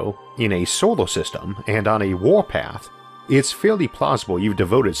resources though, in a solar system and on a warpath, it's fairly plausible you've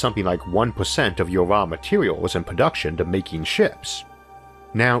devoted something like 1% of your raw materials and production to making ships.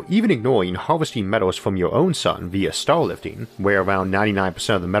 Now, even ignoring harvesting metals from your own sun via starlifting, where around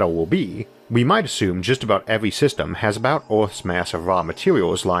 99% of the metal will be, we might assume just about every system has about Earth's mass of raw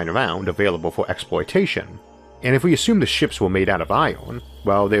materials lying around available for exploitation. And if we assume the ships were made out of iron,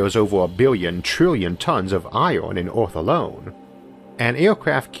 well, there's over 1 billion trillion tons of iron in Earth alone. An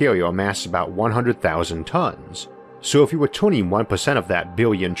aircraft carrier masses about 100,000 tons, so if you were turning 1% of that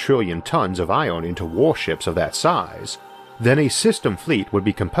billion trillion tons of iron into warships of that size, then a system fleet would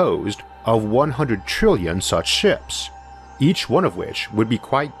be composed of 100 trillion such ships, each one of which would be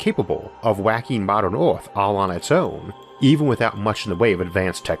quite capable of whacking modern Earth all on its own, even without much in the way of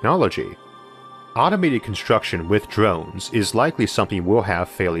advanced technology. Automated construction with drones is likely something we'll have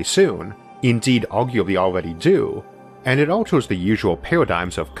fairly soon, indeed arguably already do, and it alters the usual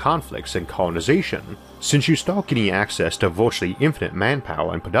paradigms of conflicts and colonization, since you start getting access to virtually infinite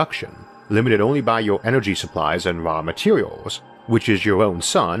manpower and production, limited only by your energy supplies and raw materials, which is your own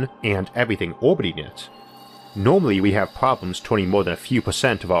sun and everything orbiting it. Normally we have problems turning more than a few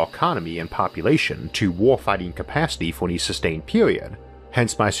 % of our economy and population to warfighting capacity for any sustained period,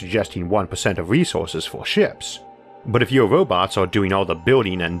 hence my suggesting 1% of resources for ships. But if your robots are doing all the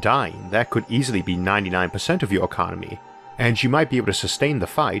building and dying, that could easily be 99% of your economy, and you might be able to sustain the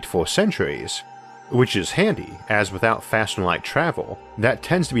fight for centuries. Which is handy, as without faster light travel, that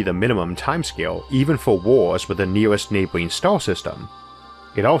tends to be the minimum timescale even for wars with the nearest neighboring star system.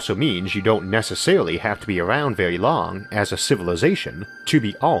 It also means you don't necessarily have to be around very long as a civilization to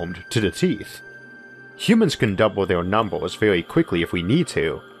be armed to the teeth. Humans can double their numbers very quickly if we need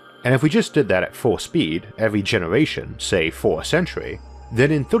to, and if we just did that at full speed every generation, say for a century,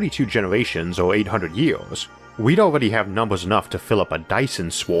 then in 32 generations or 800 years, we'd already have numbers enough to fill up a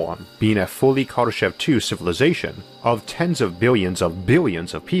Dyson swarm, being a fully Kardashev 2 civilization of tens of billions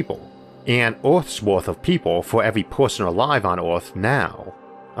of people, and Earth's worth of people for every person alive on Earth now.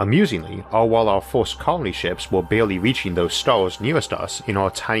 Amusingly, all while our first colony ships were barely reaching those stars nearest us in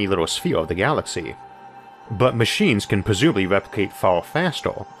our tiny little sphere of the galaxy. But machines can presumably replicate far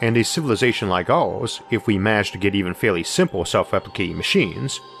faster, and a civilization like ours, if we manage to get even fairly simple self-replicating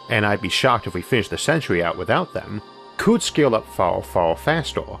machines, and I'd be shocked if we finished the century out without them, could scale up far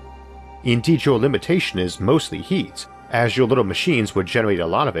faster. Indeed, your limitation is mostly heat, as your little machines would generate a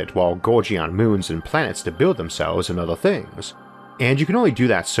lot of it while gorging on moons and planets to build themselves and other things. And you can only do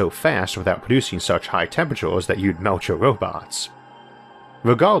that so fast without producing such high temperatures that you'd melt your robots.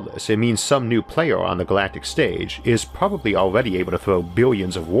 Regardless, it means some new player on the galactic stage is probably already able to throw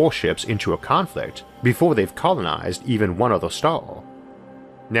billions of warships into a conflict before they've colonized even one other star.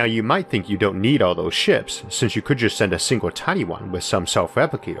 Now you might think you don't need all those ships, since you could just send a single tiny one with some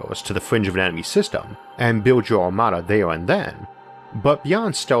self-replicators to the fringe of an enemy system and build your armada there and then, but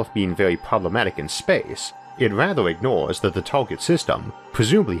beyond stealth being very problematic in space, it rather ignores that the target system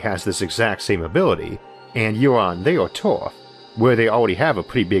presumably has this exact same ability, and you're on their turf, where they already have a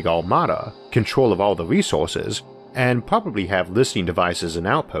pretty big armada, control of all the resources, and probably have listening devices and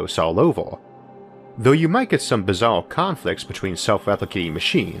outposts all over. Though you might get some bizarre conflicts between self-replicating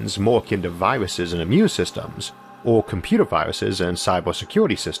machines more akin to viruses and immune systems, or computer viruses and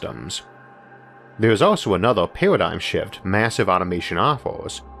cybersecurity systems. There's also another paradigm shift massive automation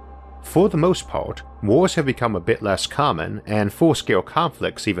offers. For the most part, wars have become a bit less common, and full-scale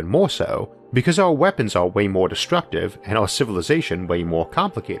conflicts even more so, because our weapons are way more destructive and our civilization way more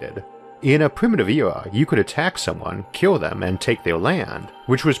complicated. In a primitive era, you could attack someone, kill them, and take their land,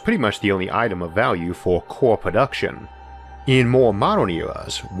 which was pretty much the only item of value for core production. In more modern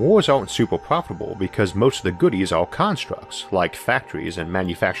eras, wars aren't super profitable because most of the goodies are constructs, like factories and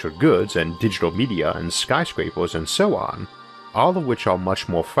manufactured goods and digital media and skyscrapers and so on, all of which are much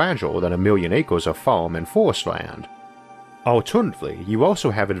more fragile than a million acres of farm and forest land. Alternatively, you also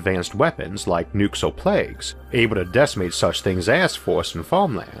have advanced weapons like nukes or plagues, able to decimate such things as forests and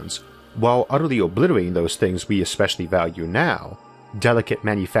farmlands, while utterly obliterating those things we especially value now, delicate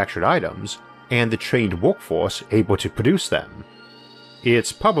manufactured items, and the trained workforce able to produce them.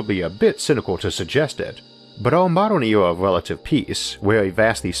 It's probably a bit cynical to suggest it, but our modern era of relative peace, where a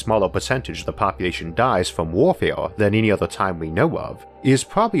vastly smaller percentage of the population dies from warfare than any other time we know of, is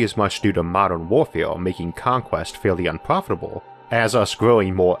probably as much due to modern warfare making conquest fairly unprofitable, as us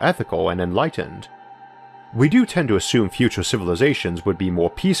growing more ethical and enlightened. We do tend to assume future civilizations would be more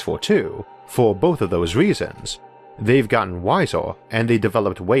peaceful too, for both of those reasons. They've gotten wiser, and they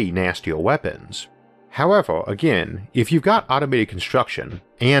developed way nastier weapons. However, again, if you've got automated construction,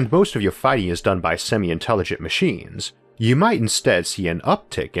 and most of your fighting is done by semi-intelligent machines, you might instead see an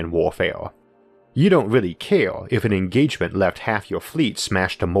uptick in warfare. You don't really care if an engagement left half your fleet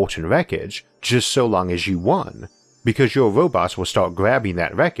smashed to molten wreckage, just so long as you won, because your robots will start grabbing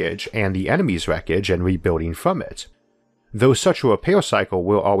that wreckage and the enemy's wreckage and rebuilding from it. Though such a repair cycle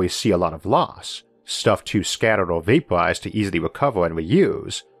will always see a lot of loss, stuff too scattered or vaporized to easily recover and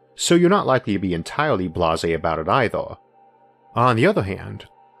reuse, so you're not likely to be entirely blasé about it either. On the other hand,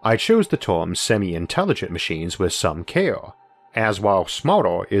 I chose the term semi-intelligent machines with some care, as while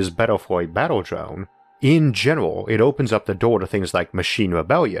smarter is better for a battle drone, in general it opens up the door to things like machine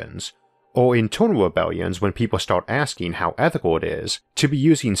rebellions, or internal rebellions when people start asking how ethical it is to be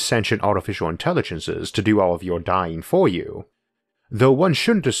using sentient artificial intelligences to do all of your dying for you. Though one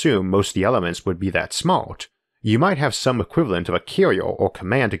shouldn't assume most of the elements would be that smart, you might have some equivalent of a carrier or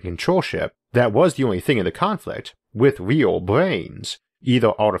command and control ship that was the only thing in the conflict, with real brains,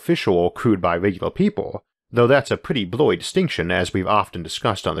 either artificial or crewed by regular people, though that's a pretty blurry distinction as we've often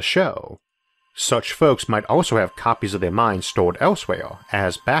discussed on the show. Such folks might also have copies of their minds stored elsewhere,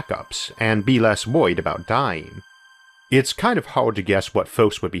 as backups, and be less worried about dying. It's kind of hard to guess what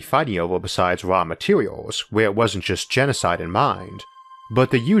folks would be fighting over besides raw materials, where it wasn't just genocide in mind,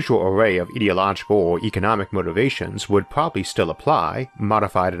 but the usual array of ideological or economic motivations would probably still apply,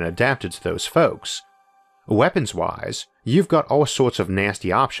 modified and adapted to those folks. Weapons-wise, you've got all sorts of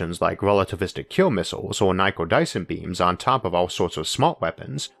nasty options like relativistic kill missiles or Nycro-Dyson beams on top of all sorts of smart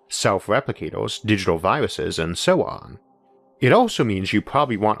weapons, self-replicators, digital viruses, and so on. It also means you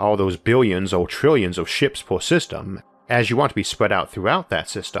probably want all those billions or trillions of ships per system, as you want to be spread out throughout that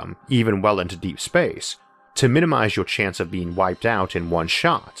system, even well into deep space, to minimize your chance of being wiped out in one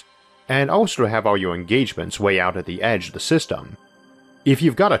shot, and also to have all your engagements way out at the edge of the system. If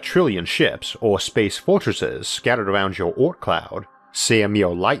you've got a trillion ships or space fortresses scattered around your Oort cloud, say a mere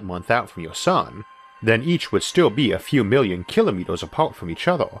light month out from your sun, then each would still be a few million kilometers apart from each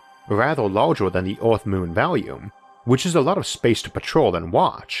other, rather larger than the Earth-Moon volume, which is a lot of space to patrol and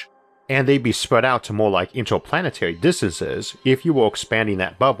watch, and they'd be spread out to more like interplanetary distances if you were expanding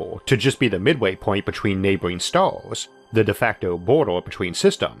that bubble to just be the midway point between neighboring stars, the de facto border between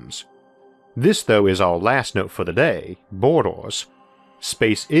systems. This though is our last note for the day, borders.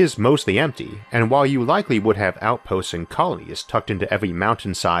 Space is mostly empty, and while you likely would have outposts and colonies tucked into every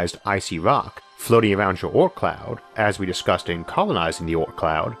mountain-sized icy rock floating around your Oort cloud, as we discussed in colonizing the Oort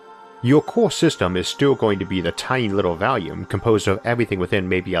cloud, your core system is still going to be the tiny little volume composed of everything within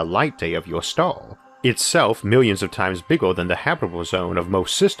maybe a light day of your star, itself millions of times bigger than the habitable zone of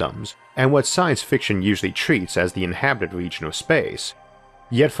most systems, and what science fiction usually treats as the inhabited region of space.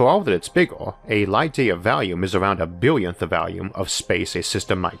 Yet for all that it's bigger, a light day of volume is around a billionth the volume of space a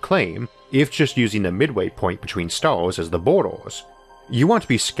system might claim, if just using the midway point between stars as the borders. You want to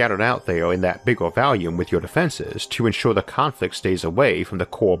be scattered out there in that bigger volume with your defenses to ensure the conflict stays away from the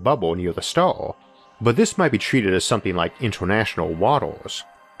core bubble near the star, but this might be treated as something like international waters,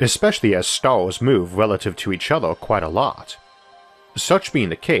 especially as stars move relative to each other quite a lot. Such being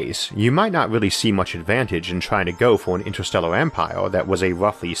the case, you might not really see much advantage in trying to go for an interstellar empire that was a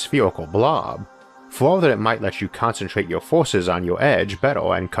roughly spherical blob, for all that it might let you concentrate your forces on your edge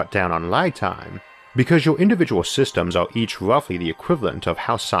better and cut down on lag time, because your individual systems are each roughly the equivalent of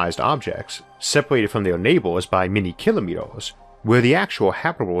house-sized objects, separated from their neighbors by many kilometers, where the actual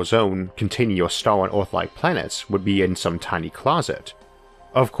habitable zone containing your star and Earth-like planets would be in some tiny closet.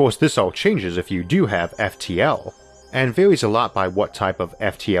 Of course, this all changes if you do have FTL, and varies a lot by what type of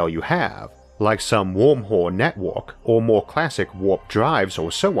FTL you have, like some wormhole network or more classic warp drives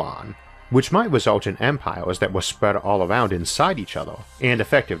or so on, which might result in empires that were spread all around inside each other, and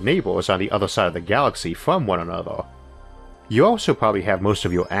effective neighbors on the other side of the galaxy from one another. You also probably have most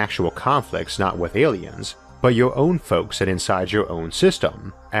of your actual conflicts not with aliens, but your own folks and inside your own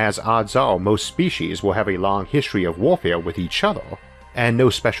system, as odds are most species will have a long history of warfare with each other, and no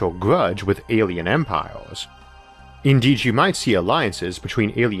special grudge with alien empires. Indeed, you might see alliances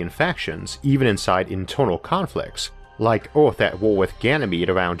between alien factions even inside internal conflicts, like Earth at war with Ganymede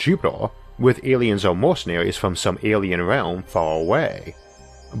around Jupiter, with aliens or mercenaries from some alien realm far away.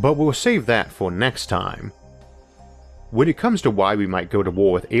 But we'll save that for next time. When it comes to why we might go to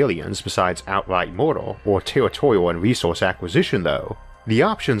war with aliens besides outright murder or territorial and resource acquisition though, the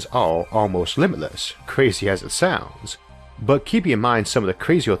options are almost limitless, crazy as it sounds. But keeping in mind some of the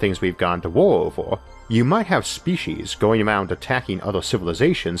crazier things we've gone to war over, you might have species going around attacking other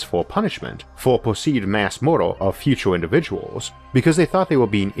civilizations for punishment for perceived mass murder of future individuals because they thought they were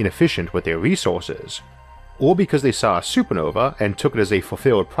being inefficient with their resources, or because they saw a supernova and took it as a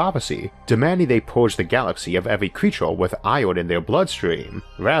fulfilled prophecy demanding they purge the galaxy of every creature with iron in their bloodstream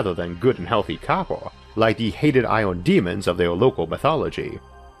rather than good and healthy copper, like the hated iron demons of their local mythology.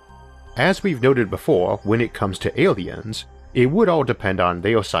 As we've noted before, when it comes to aliens, it would all depend on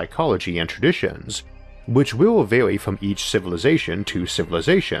their psychology and traditions, which will vary from each civilization to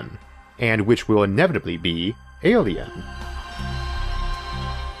civilization, and which will inevitably be alien.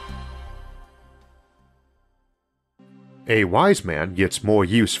 A wise man gets more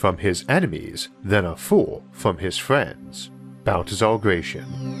use from his enemies than a fool from his friends. Balthazar Gracian.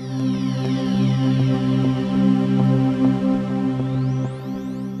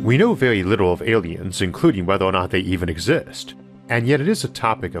 We know very little of aliens, including whether or not they even exist, and yet it is a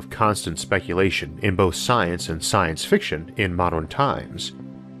topic of constant speculation in both science and science fiction in modern times.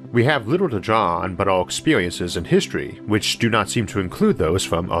 We have little to draw on but our experiences in history, which do not seem to include those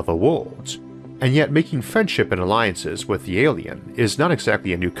from other worlds. And yet making friendship and alliances with the alien is not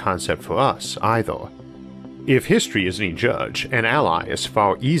exactly a new concept for us either. If history is any judge, an ally is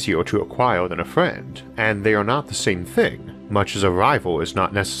far easier to acquire than a friend, and they are not the same thing, much as a rival is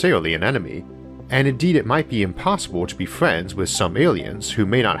not necessarily an enemy, and indeed it might be impossible to be friends with some aliens who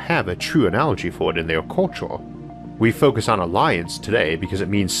may not have a true analogy for it in their culture. We focus on alliance today because it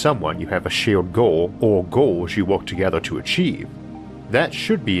means someone you have a shared goal or goals you work together to achieve. That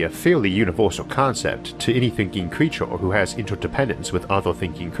should be a fairly universal concept to any thinking creature who has interdependence with other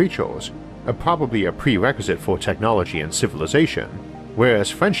thinking creatures, probably a prerequisite for technology and civilization, whereas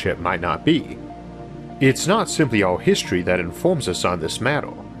friendship might not be. It's not simply our history that informs us on this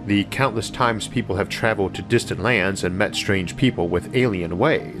matter, the countless times people have traveled to distant lands and met strange people with alien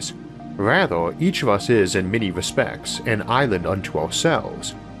ways. Rather, each of us is, in many respects, an island unto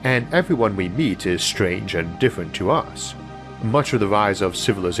ourselves, and everyone we meet is strange and different to us. Much of the rise of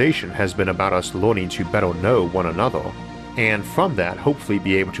civilization has been about us learning to better know one another, and from that hopefully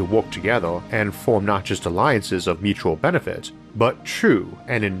be able to work together and form not just alliances of mutual benefit, but true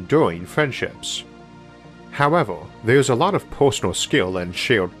and enduring friendships. However, there's a lot of personal skill and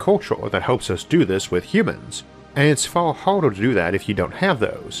shared culture that helps us do this with humans, and it's far harder to do that if you don't have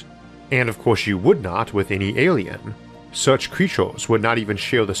those. And of course you would not with any alien. Such creatures would not even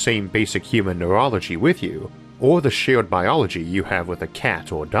share the same basic human neurology with you, or the shared biology you have with a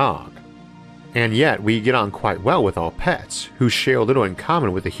cat or dog. And yet we get on quite well with our pets, who share little in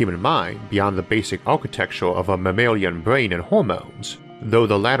common with the human mind beyond the basic architecture of a mammalian brain and hormones, though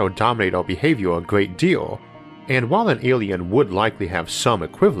the latter dominate our behavior a great deal, and while an alien would likely have some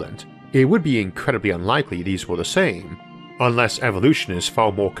equivalent, it would be incredibly unlikely these were the same, unless evolution is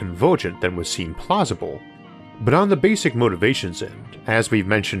far more convergent than would seem plausible. But on the basic motivations end, as we've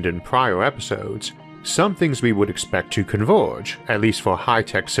mentioned in prior episodes, some things we would expect to converge, at least for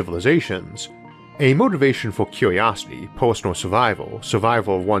high-tech civilizations. A motivation for curiosity, personal survival,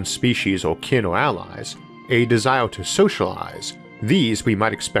 survival of one's species or kin or allies, a desire to socialize, these we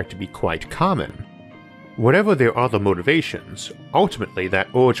might expect to be quite common. Whatever their other motivations, ultimately that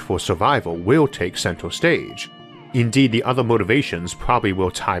urge for survival will take center stage. Indeed, the other motivations probably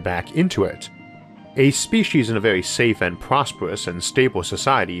will tie back into it. A species in a very safe and prosperous and stable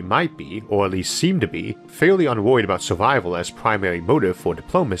society might be, or at least seem to be, fairly unworried about survival as primary motive for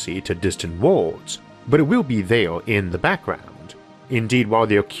diplomacy to distant worlds, but it will be there in the background. Indeed, while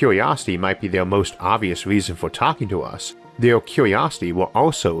their curiosity might be their most obvious reason for talking to us, their curiosity will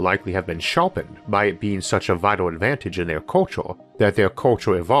also likely have been sharpened by it being such a vital advantage in their culture that their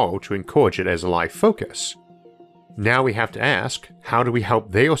culture evolved to encourage it as a life focus. Now we have to ask, how do we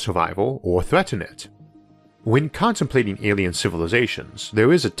help their survival or threaten it? When contemplating alien civilizations,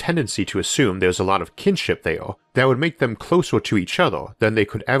 there is a tendency to assume there's a lot of kinship there that would make them closer to each other than they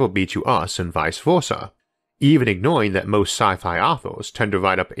could ever be to us and vice versa, even ignoring that most sci-fi authors tend to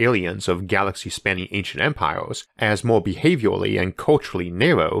write up aliens of galaxy-spanning ancient empires as more behaviorally and culturally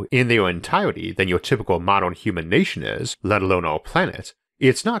narrow in their entirety than your typical modern human nation is, let alone our planet.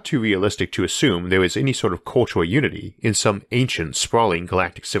 It's not too realistic to assume there is any sort of cultural unity in some ancient, sprawling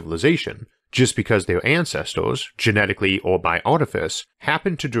galactic civilization, just because their ancestors, genetically or by artifice,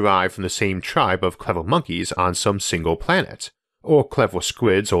 happen to derive from the same tribe of clever monkeys on some single planet, or clever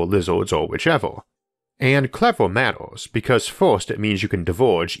squids or lizards or whichever. And clever matters, because first it means you can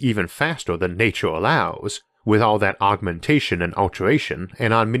diverge even faster than nature allows, with all that augmentation and alteration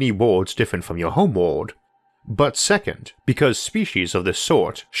and on many worlds different from your home world. But second, because species of this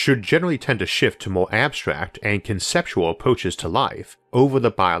sort should generally tend to shift to more abstract and conceptual approaches to life over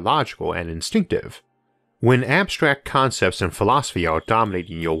the biological and instinctive. When abstract concepts and philosophy are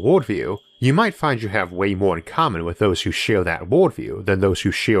dominating your worldview, you might find you have way more in common with those who share that worldview than those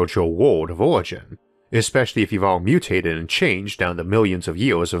who shared your world of origin, especially if you've all mutated and changed down the millions of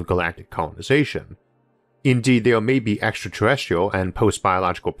years of galactic colonization. Indeed, there may be extraterrestrial and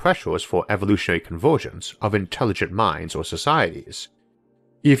post-biological pressures for evolutionary convergence of intelligent minds or societies.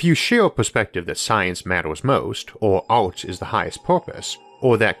 If you share a perspective that science matters most, or art is the highest purpose,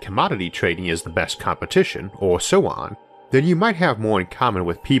 or that commodity trading is the best competition, or so on, then you might have more in common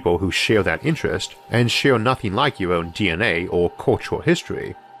with people who share that interest and share nothing like your own DNA or cultural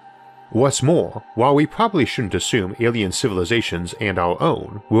history. What's more, while we probably shouldn't assume alien civilizations and our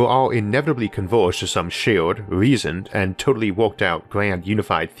own will all inevitably converge to some shared, reasoned, and totally worked out grand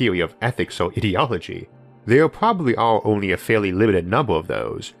unified theory of ethics or ideology, there probably are only a fairly limited number of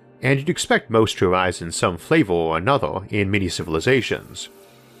those, and you'd expect most to arise in some flavor or another in many civilizations.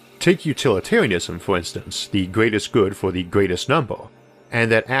 Take utilitarianism, for instance, the greatest good for the greatest number, and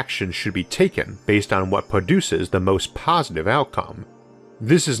that action should be taken based on what produces the most positive outcome.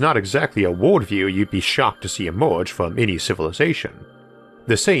 This is not exactly a worldview you'd be shocked to see emerge from any civilization.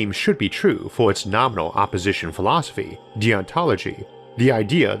 The same should be true for its nominal opposition philosophy, deontology, the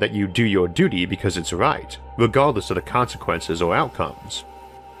idea that you do your duty because it's right, regardless of the consequences or outcomes.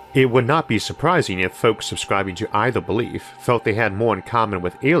 It would not be surprising if folks subscribing to either belief felt they had more in common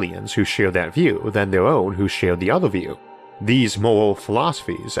with aliens who share that view than their own who share the other view. These moral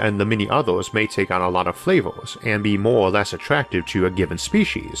philosophies and the many others may take on a lot of flavors and be more or less attractive to a given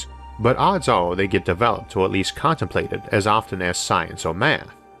species, but odds are they get developed or at least contemplated as often as science or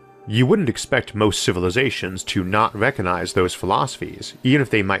math. You wouldn't expect most civilizations to not recognize those philosophies, even if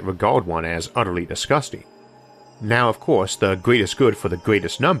they might regard one as utterly disgusting. Now, of course, the greatest good for the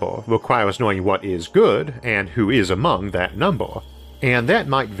greatest number requires knowing what is good and who is among that number, and that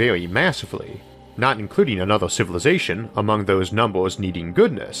might vary massively, not including another civilization among those numbers needing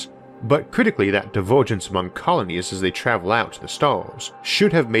goodness, but critically that divergence among colonies as they travel out to the stars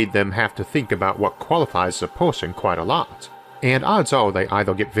should have made them have to think about what qualifies as a person quite a lot, and odds are they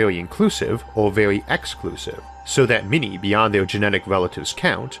either get very inclusive or very exclusive, so that many beyond their genetic relatives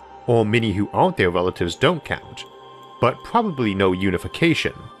count, or many who aren't their relatives don't count, but probably no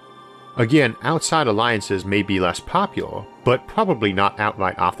unification. Again, outside alliances may be less popular, but probably not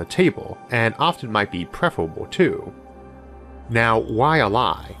outright off the table, and often might be preferable too. Now, why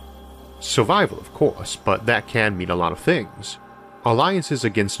ally? Survival, of course, but that can mean a lot of things. Alliances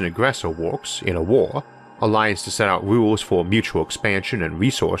against an aggressor works in a war, alliance to set out rules for mutual expansion and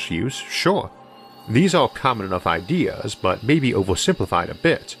resource use, sure. These are common enough ideas, but maybe oversimplified a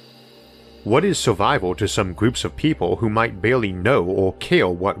bit. What is survival to some groups of people who might barely know or care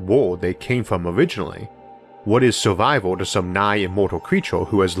what world they came from originally? What is survival to some nigh immortal creature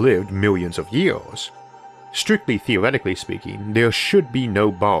who has lived millions of years? Strictly theoretically speaking, there should be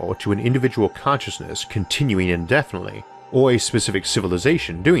no bar to an individual consciousness continuing indefinitely, or a specific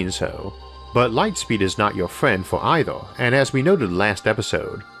civilization doing so, but lightspeed is not your friend for either, and as we noted last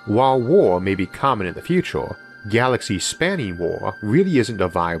episode, while war may be common in the future, galaxy-spanning war really isn't a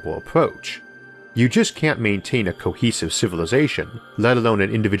viable approach. You just can't maintain a cohesive civilization, let alone an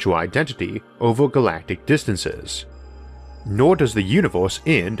individual identity, over galactic distances. Nor does the universe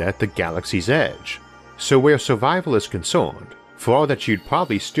end at the galaxy's edge. So where survival is concerned, for all that you'd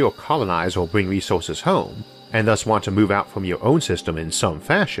probably still colonize or bring resources home, and thus want to move out from your own system in some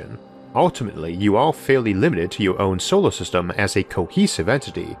fashion, ultimately you are fairly limited to your own solar system as a cohesive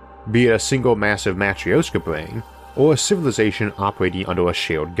entity, be it a single massive Matryoshka brain, or a civilization operating under a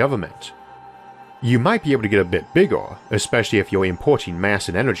shared government. You might be able to get a bit bigger, especially if you're importing mass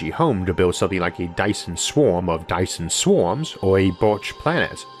and energy home to build something like a Dyson swarm of Dyson swarms or a Birch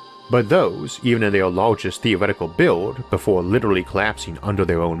planet, but those, even in their largest theoretical build before literally collapsing under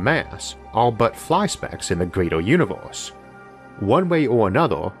their own mass, are but fly specks in the greater universe. One way or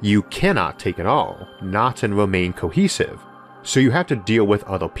another, you cannot take it all, not and remain cohesive, so you have to deal with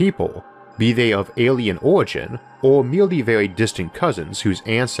other people, be they of alien origin or merely very distant cousins whose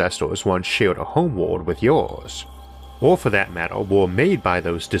ancestors once shared a homeworld with yours. Or for that matter, were made by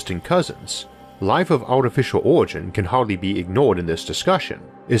those distant cousins. Life of artificial origin can hardly be ignored in this discussion,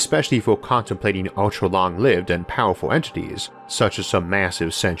 especially for contemplating ultra-long-lived and powerful entities, such as some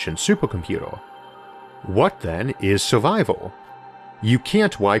massive sentient supercomputer. What then is survival? You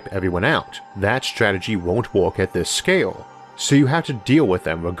can't wipe everyone out, that strategy won't work at this scale, so you have to deal with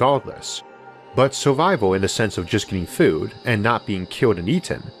them regardless. But survival in the sense of just getting food and not being killed and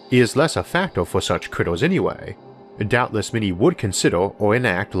eaten is less a factor for such critters anyway. Doubtless many would consider or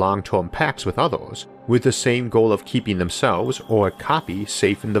enact long-term pacts with others, with the same goal of keeping themselves or a copy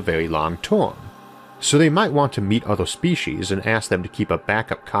safe in the very long term. So they might want to meet other species and ask them to keep a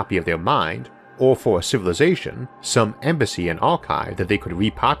backup copy of their mind, or for a civilization, some embassy and archive that they could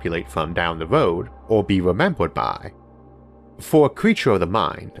repopulate from down the road or be remembered by. For a creature of the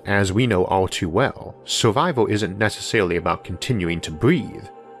mind, as we know all too well, survival isn't necessarily about continuing to breathe.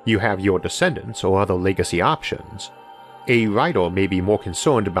 You have your descendants or other legacy options. A writer may be more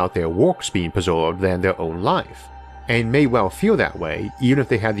concerned about their works being preserved than their own life, and may well feel that way even if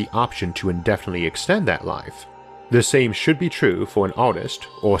they had the option to indefinitely extend that life. The same should be true for an artist,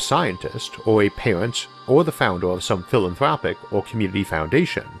 or scientist, or a parent, or the founder of some philanthropic or community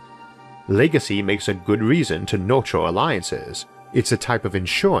foundation. Legacy makes a good reason to nurture alliances. It's a type of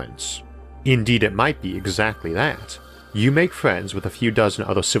insurance. Indeed, it might be exactly that. You make friends with a few dozen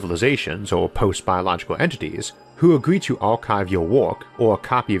other civilizations or post-biological entities who agree to archive your work or a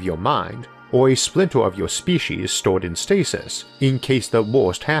copy of your mind or a splinter of your species stored in stasis in case the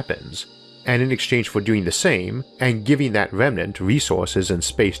worst happens, and in exchange for doing the same and giving that remnant resources and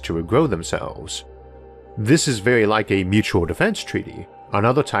space to regrow themselves. This is very like a mutual defense treaty,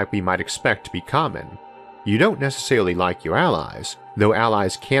 another type we might expect to be common. You don't necessarily like your allies, though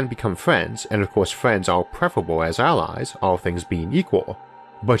allies can become friends, and of course friends are preferable as allies, all things being equal,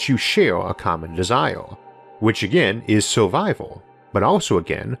 but you share a common desire, which again is survival, but also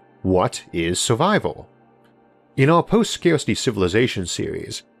again, what is survival? In our post-scarcity civilization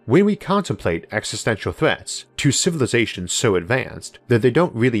series, When we contemplate existential threats to civilizations so advanced that they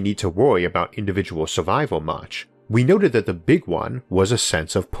don't really need to worry about individual survival much, we noted that the big one was a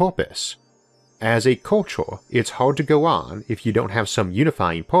sense of purpose. As a culture, it's hard to go on if you don't have some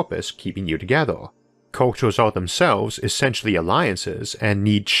unifying purpose keeping you together. Cultures are themselves essentially alliances and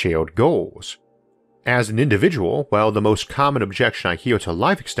need shared goals. As an individual, well, the most common objection I hear to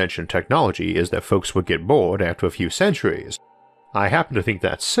life extension technology is that folks would get bored after a few centuries. I happen to think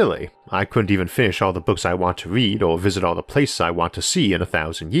that's silly. I couldn't even finish all the books I want to read or visit all the places I want to see in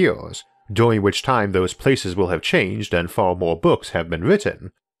 1,000 years, during which time those places will have changed and far more books have been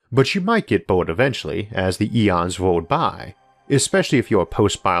written. But you might get bored eventually as the eons rolled by, especially if you're a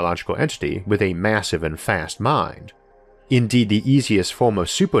post-biological entity with a massive and fast mind. Indeed, the easiest form of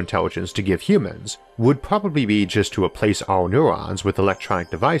superintelligence to give humans would probably be just to replace our neurons with electronic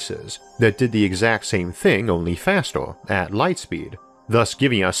devices that did the exact same thing only faster, at light speed, thus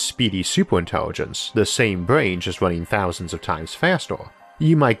giving us speedy superintelligence, the same brain just running thousands of times faster.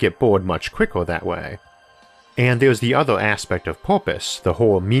 You might get bored much quicker that way. And there's the other aspect of purpose, the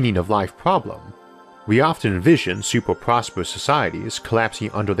whole meaning of life problem. We often envision super prosperous societies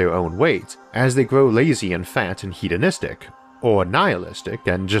collapsing under their own weight as they grow lazy and fat and hedonistic, or nihilistic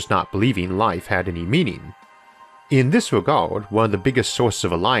and just not believing life had any meaning. In this regard, one of the biggest sources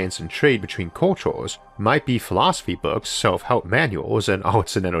of alliance and trade between cultures might be philosophy books, self-help manuals, and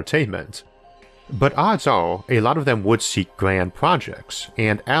arts and entertainment. But odds are, a lot of them would seek grand projects,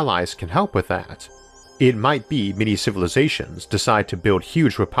 and allies can help with that. It might be many civilizations decide to build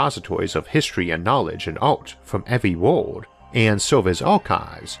huge repositories of history and knowledge and art from every world, and serve as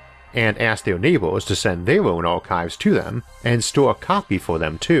archives, and ask their neighbors to send their own archives to them and store a copy for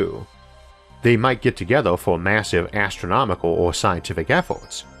them too. They might get together for massive astronomical or scientific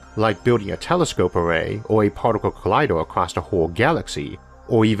efforts, like building a telescope array or a particle collider across a whole galaxy,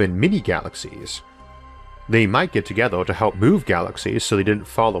 or even mini-galaxies. They might get together to help move galaxies so they didn't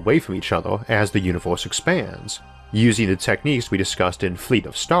fall away from each other as the universe expands, using the techniques we discussed in Fleet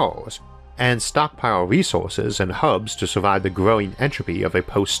of Stars, and stockpile resources and hubs to survive the growing entropy of a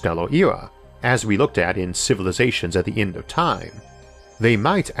post-stellar era, as we looked at in Civilizations at the End of Time. They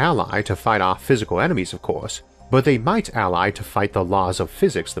might ally to fight off physical enemies, of course, but they might ally to fight the laws of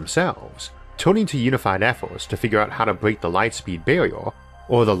physics themselves, turning to unified efforts to figure out how to break the light-speed barrier,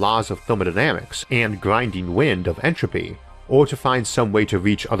 or the laws of thermodynamics and grinding wind of entropy, or to find some way to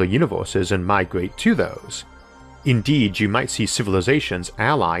reach other universes and migrate to those. Indeed, you might see civilizations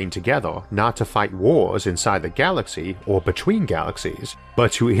allying together not to fight wars inside the galaxy or between galaxies,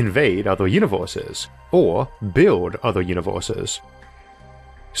 but to invade other universes, or build other universes.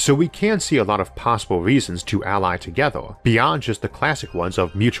 So we can see a lot of possible reasons to ally together beyond just the classic ones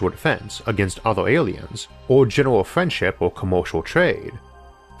of mutual defense against other aliens, or general friendship or commercial trade.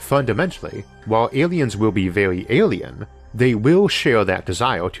 Fundamentally, while aliens will be very alien, they will share that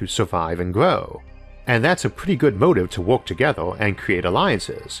desire to survive and grow, and that's a pretty good motive to work together and create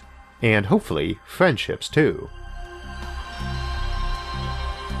alliances, and hopefully friendships too.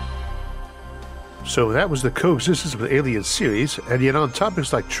 So that was the Coexistence with Aliens series, and yet on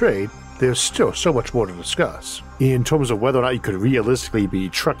topics like trade, there's still so much more to discuss. In terms of whether or not you could realistically be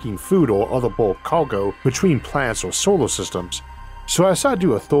trucking food or other bulk cargo between planets or solar systems, so I decided to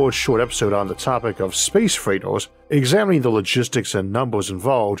do a third short episode on the topic of space freighters, examining the logistics and numbers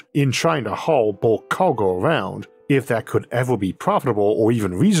involved in trying to haul bulk cargo around, if that could ever be profitable or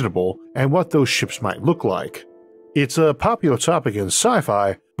even reasonable, and what those ships might look like. It's a popular topic in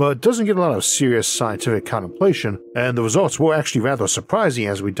sci-fi, but doesn't get a lot of serious scientific contemplation, and the results were actually rather surprising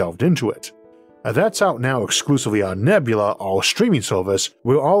as we delved into it. That's out now exclusively on Nebula, our streaming service,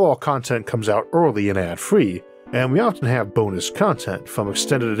 where all our content comes out early and ad-free, and we often have bonus content, from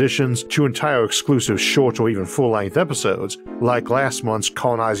extended editions to entire exclusive short or even full-length episodes, like last month's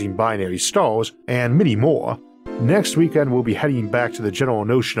Colonizing Binary Stars, and many more. Next weekend we'll be heading back to the general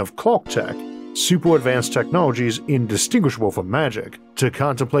notion of Clark Tech, super advanced technologies indistinguishable from magic, to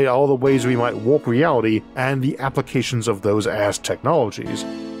contemplate all the ways we might warp reality and the applications of those as technologies.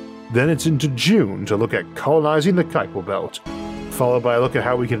 Then it's into June to look at colonizing the Kuiper Belt, followed by a look at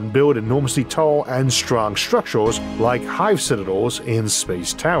how we can build enormously tall and strong structures like hive citadels in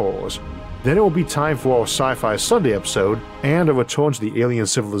space towers. Then it will be time for our Sci-Fi Sunday episode and a return to the Alien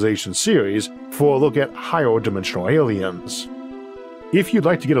Civilization series for a look at higher dimensional aliens. If you'd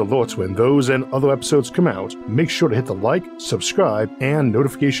like to get alerts when those and other episodes come out, make sure to hit the like, subscribe, and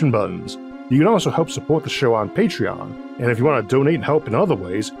notification buttons. You can also help support the show on Patreon, and if you want to donate and help in other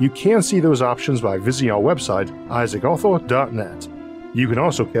ways, you can see those options by visiting our website, isaacarthur.net. You can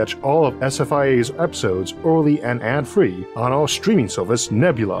also catch all of SFIA's episodes early and ad-free on our streaming service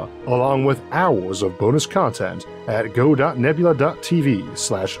Nebula, along with hours of bonus content at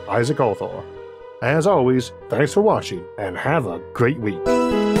go.nebula.tv/IsaacArthur. As always, thanks for watching and have a great week.